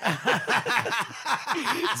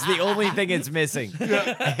 It's the only thing it's missing.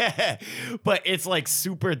 But it's like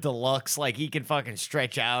super deluxe. Like he can fucking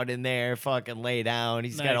stretch out in there, fucking lay down.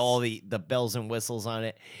 He's got Nice. all the bells and whistles on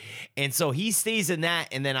it. And so he stays in that,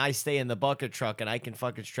 and then I stay in the bucket truck, and I can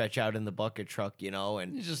fucking stretch out in the bucket truck, you know,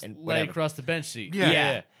 and You just and lay whatever. across the bench seat.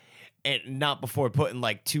 Yeah. And not before putting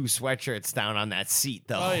like 2 sweatshirts down on that seat,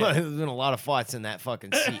 though. Oh, yeah. There's been a lot of farts in that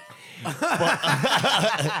fucking seat.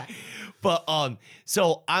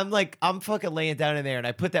 So I'm fucking laying down in there, and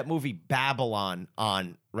I put that movie Babylon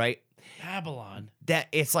on, right? Babylon. That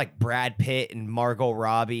it's like Brad Pitt and Margot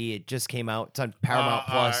Robbie. It just came out. It's on Paramount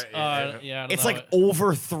Plus. Yeah, I don't It's know like it.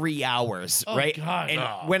 over 3 hours, Oh, right? God. And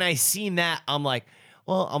Oh. when I seen that, I'm like,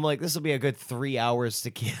 this will be a good 3 hours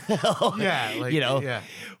to kill. Yeah, like, you know. yeah.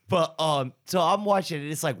 But so I'm watching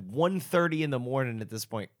it. It's like 1:30 in the morning at this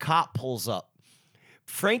point. Cop pulls up.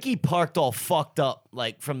 Frankie parked all fucked up,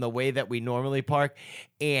 like from the way that we normally park,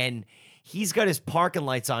 and he's got his parking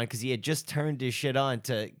lights on because he had just turned his shit on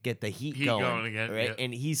to get the heat going again, right? yeah.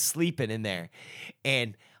 And he's sleeping in there.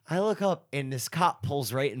 And I look up, and this cop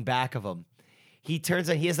pulls right in back of him. He turns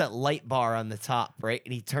on, he has that light bar on the top, right?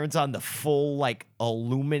 And he turns on the full, like,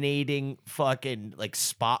 illuminating fucking, like,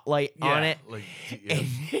 spotlight on it. Like,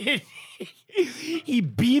 And he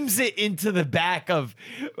beams it into the back of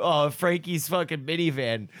Frankie's fucking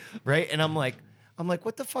minivan, right? And I'm like,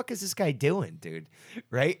 what the fuck is this guy doing, dude?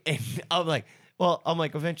 Right? And I'm like,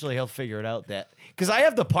 eventually he'll figure it out that because I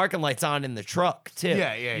have the parking lights on in the truck too.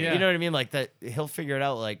 Yeah. You know what I mean? Like that, he'll figure it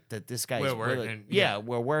out. Like that, this guy's We're really, working, yeah, yeah.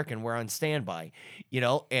 we're working. We're on standby. You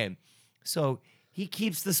know, and so he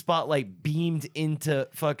keeps the spotlight beamed into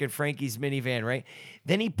fucking Frankie's minivan, right?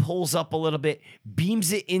 Then he pulls up a little bit,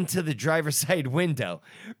 beams it into the driver's side window,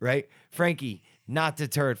 right? Frankie, not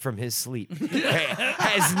deterred from his sleep, right?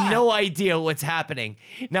 Has no idea what's happening.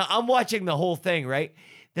 Now I'm watching the whole thing, right?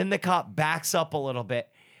 Then the cop backs up a little bit,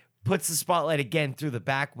 puts the spotlight again through the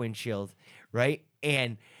back windshield, right?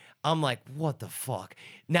 And I'm like, what the fuck?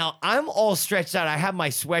 Now I'm all stretched out. I have my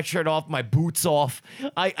sweatshirt off, my boots off.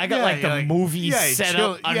 I got Yeah, like the you're like- movie yeah, set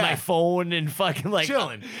chill- up on yeah. my phone and fucking like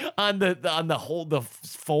Chilling. on the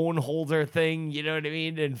phone holder thing. You know what I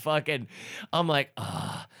mean? And fucking, I'm like,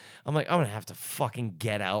 I'm gonna have to fucking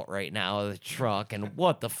get out right now of the truck and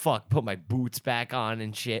what the fuck, put my boots back on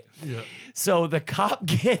and shit. Yeah. So the cop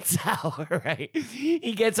gets out, right?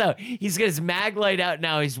 He gets out. He's got his mag light out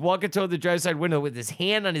now. He's walking toward the driver's side window with his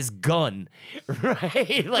hand on his gun,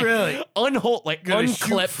 right? Like Really? Gonna shoot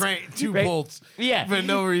unclipped. two right? bolts. Yeah. For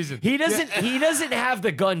no reason. He doesn't have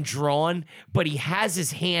the gun drawn, but he has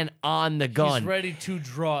his hand on the gun. He's ready to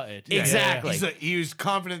draw it. Yeah. Exactly. He was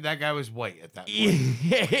confident that guy was white at that point.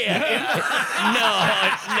 Yeah.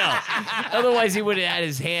 No. Otherwise, he would have had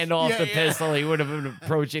his hand off Yeah, the yeah. pistol. He would have been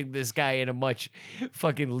approaching this guy in a much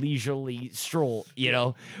fucking leisurely stroll, you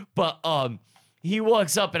know? But he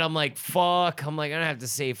walks up and I'm like, fuck. I'm like, I don't have to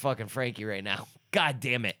save fucking Frankie right now. God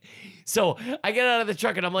damn it. So I get out of the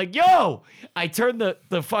truck and I'm like, yo! I turn the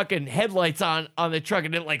fucking headlights on the truck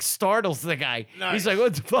and it like startles the guy. Nice. He's like,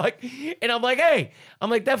 what the fuck? And I'm like, hey,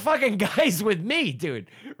 that fucking guy's with me, dude.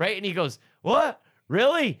 Right? And he goes, what?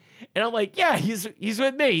 Really? And I'm like, yeah, he's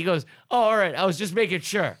with me. He goes, oh, all right. I was just making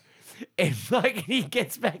sure. And fucking he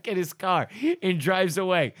gets back in his car and drives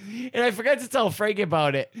away. And I forgot to tell Frank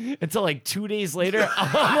about it until like 2 days later.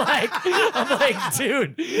 I'm like,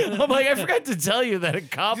 dude, I forgot to tell you that a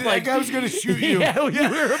cop Dude, like that guy was gonna shoot you. Yeah, you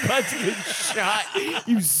were about to get shot.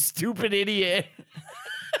 You stupid idiot.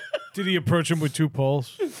 Did he approach him with 2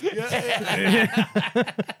 poles?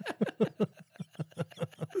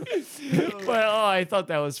 But I thought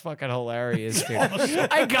that was fucking hilarious, dude.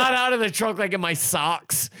 I got out of the truck like in my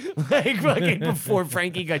socks, like fucking before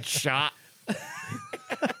Frankie got shot.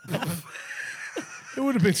 It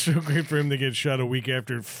would have been so great for him to get shot a week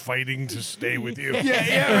after fighting to stay with you.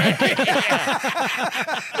 Yeah,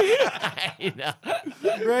 You know?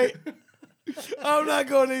 right. I'm not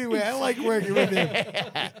going anywhere. I like working with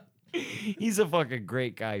him. He's a fucking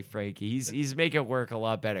great guy, Frankie. He's making work a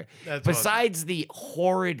lot better. That's Besides the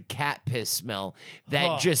horrid cat piss smell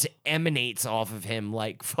that just emanates off of him,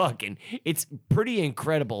 like fucking, it's pretty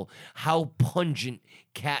incredible how pungent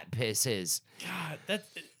cat piss is. God,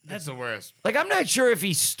 That's the worst. Like, I'm not sure if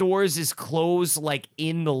he stores his clothes like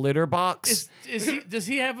in the litter box. Does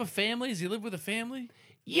he have a family? Does he live with a family?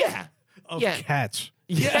 Yeah. Of yeah. cats.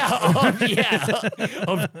 Yeah,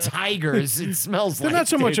 of tigers. It smells They're like. not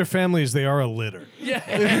so much a family as they are a litter.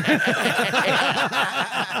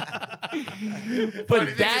 But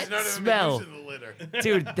Funny thing that is, none of them are smell, using the litter.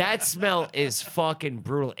 dude, that smell is fucking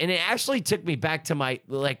brutal. And it actually took me back to my,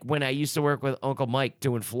 like, when I used to work with Uncle Mike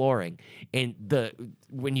doing flooring, and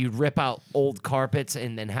when you rip out old carpets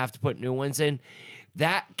and then have to put new ones in,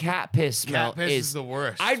 that cat piss smell Cat piss is the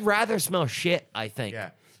worst. I'd rather smell shit, I think. Yeah.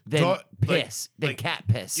 Than Dog- piss, than like, cat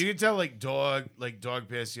piss. You can tell like dog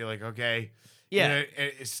piss. You're like, okay, Yeah. you know,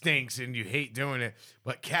 it stinks and you hate doing it.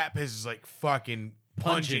 But cat piss is like fucking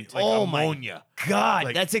pungent, like Oh my ammonia. God,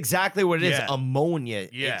 Like- that's exactly what it is. Yeah. Ammonia.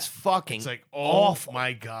 Yeah, It's fucking It's like, awful.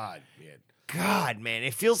 my god, man. God, man,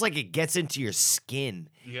 it feels like it gets into your skin,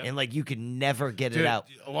 Yep. and like you can never get Dude, it out.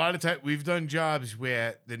 a lot of time we've done jobs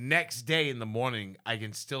where the next day in the morning I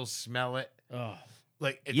can still smell it. Oh,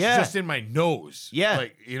 Like it's Yeah. just in my nose. Yeah.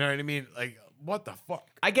 Like, you know what I mean? Like, what the fuck?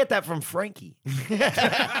 I get that from Frankie.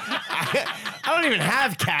 I don't even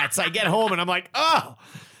have cats. I get home and I'm like, oh,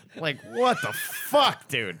 like what the fuck,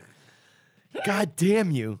 dude? God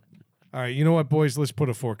damn you! All right, you know what, boys? Let's put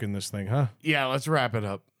a fork in this thing, huh? Yeah, let's wrap it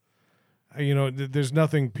up. You know, there's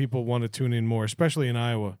nothing people want to tune in more, especially in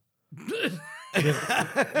Iowa,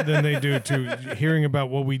 than they do to hearing about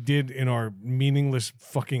what we did in our meaningless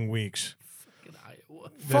fucking weeks.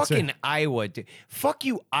 That's Fucking it. Iowa, dude. Fuck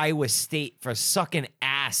you, Iowa State, for sucking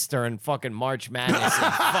ass during fucking March Madness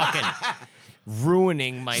and fucking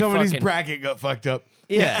ruining my Somebody's fucking bracket got fucked up.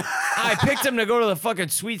 Yeah. I picked them to go to the fucking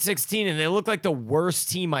Sweet 16, and they look like the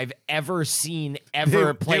worst team I've ever seen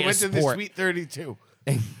ever play they a went to the sport. Sweet 32.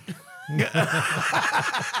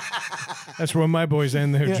 That's where my boys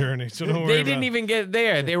end their journey. So don't worry They didn't about even get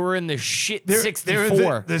there. They were in the shit They were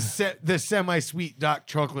 64. the semi-sweet dark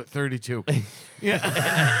chocolate 32.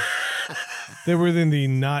 They were in the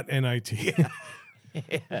not NIT.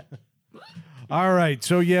 All right.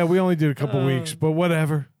 So, yeah, we only did a couple weeks, but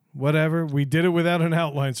whatever. Whatever. We did it without an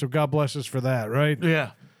outline, so God bless us for that, right?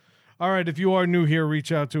 Yeah. All right. If you are new here,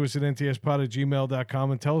 reach out to us at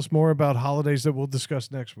ntspod@gmail.com and tell us more about holidays that we'll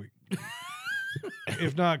discuss next week.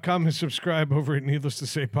 If not, come and subscribe over at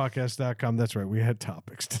needlesstosaypodcast.com. That's right. We had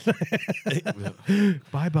topics today.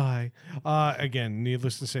 Bye-bye. Again,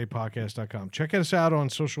 needlesstosaypodcast.com. Check us out on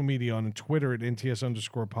social media, on Twitter at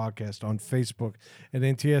NTS_podcast, on Facebook at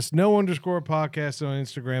NTS_podcast, on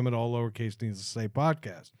Instagram at all lowercase needless to say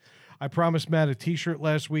podcast. I promised Matt a t-shirt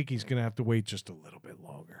last week. He's going to have to wait just a little bit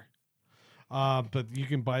longer. But you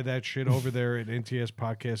can buy that shit over there at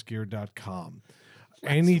ntspodcastgear.com.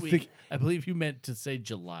 Anything, week. I believe you meant to say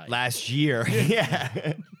July. Last year.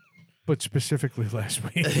 Yeah. but specifically last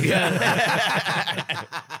week.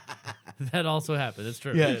 That also happened. That's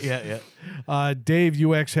true. Yeah. Dave,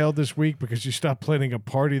 you exhaled this week because you stopped planning a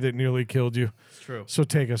party that nearly killed you. It's true. So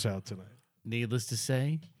take us out tonight. Needless to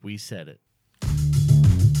say, we said it.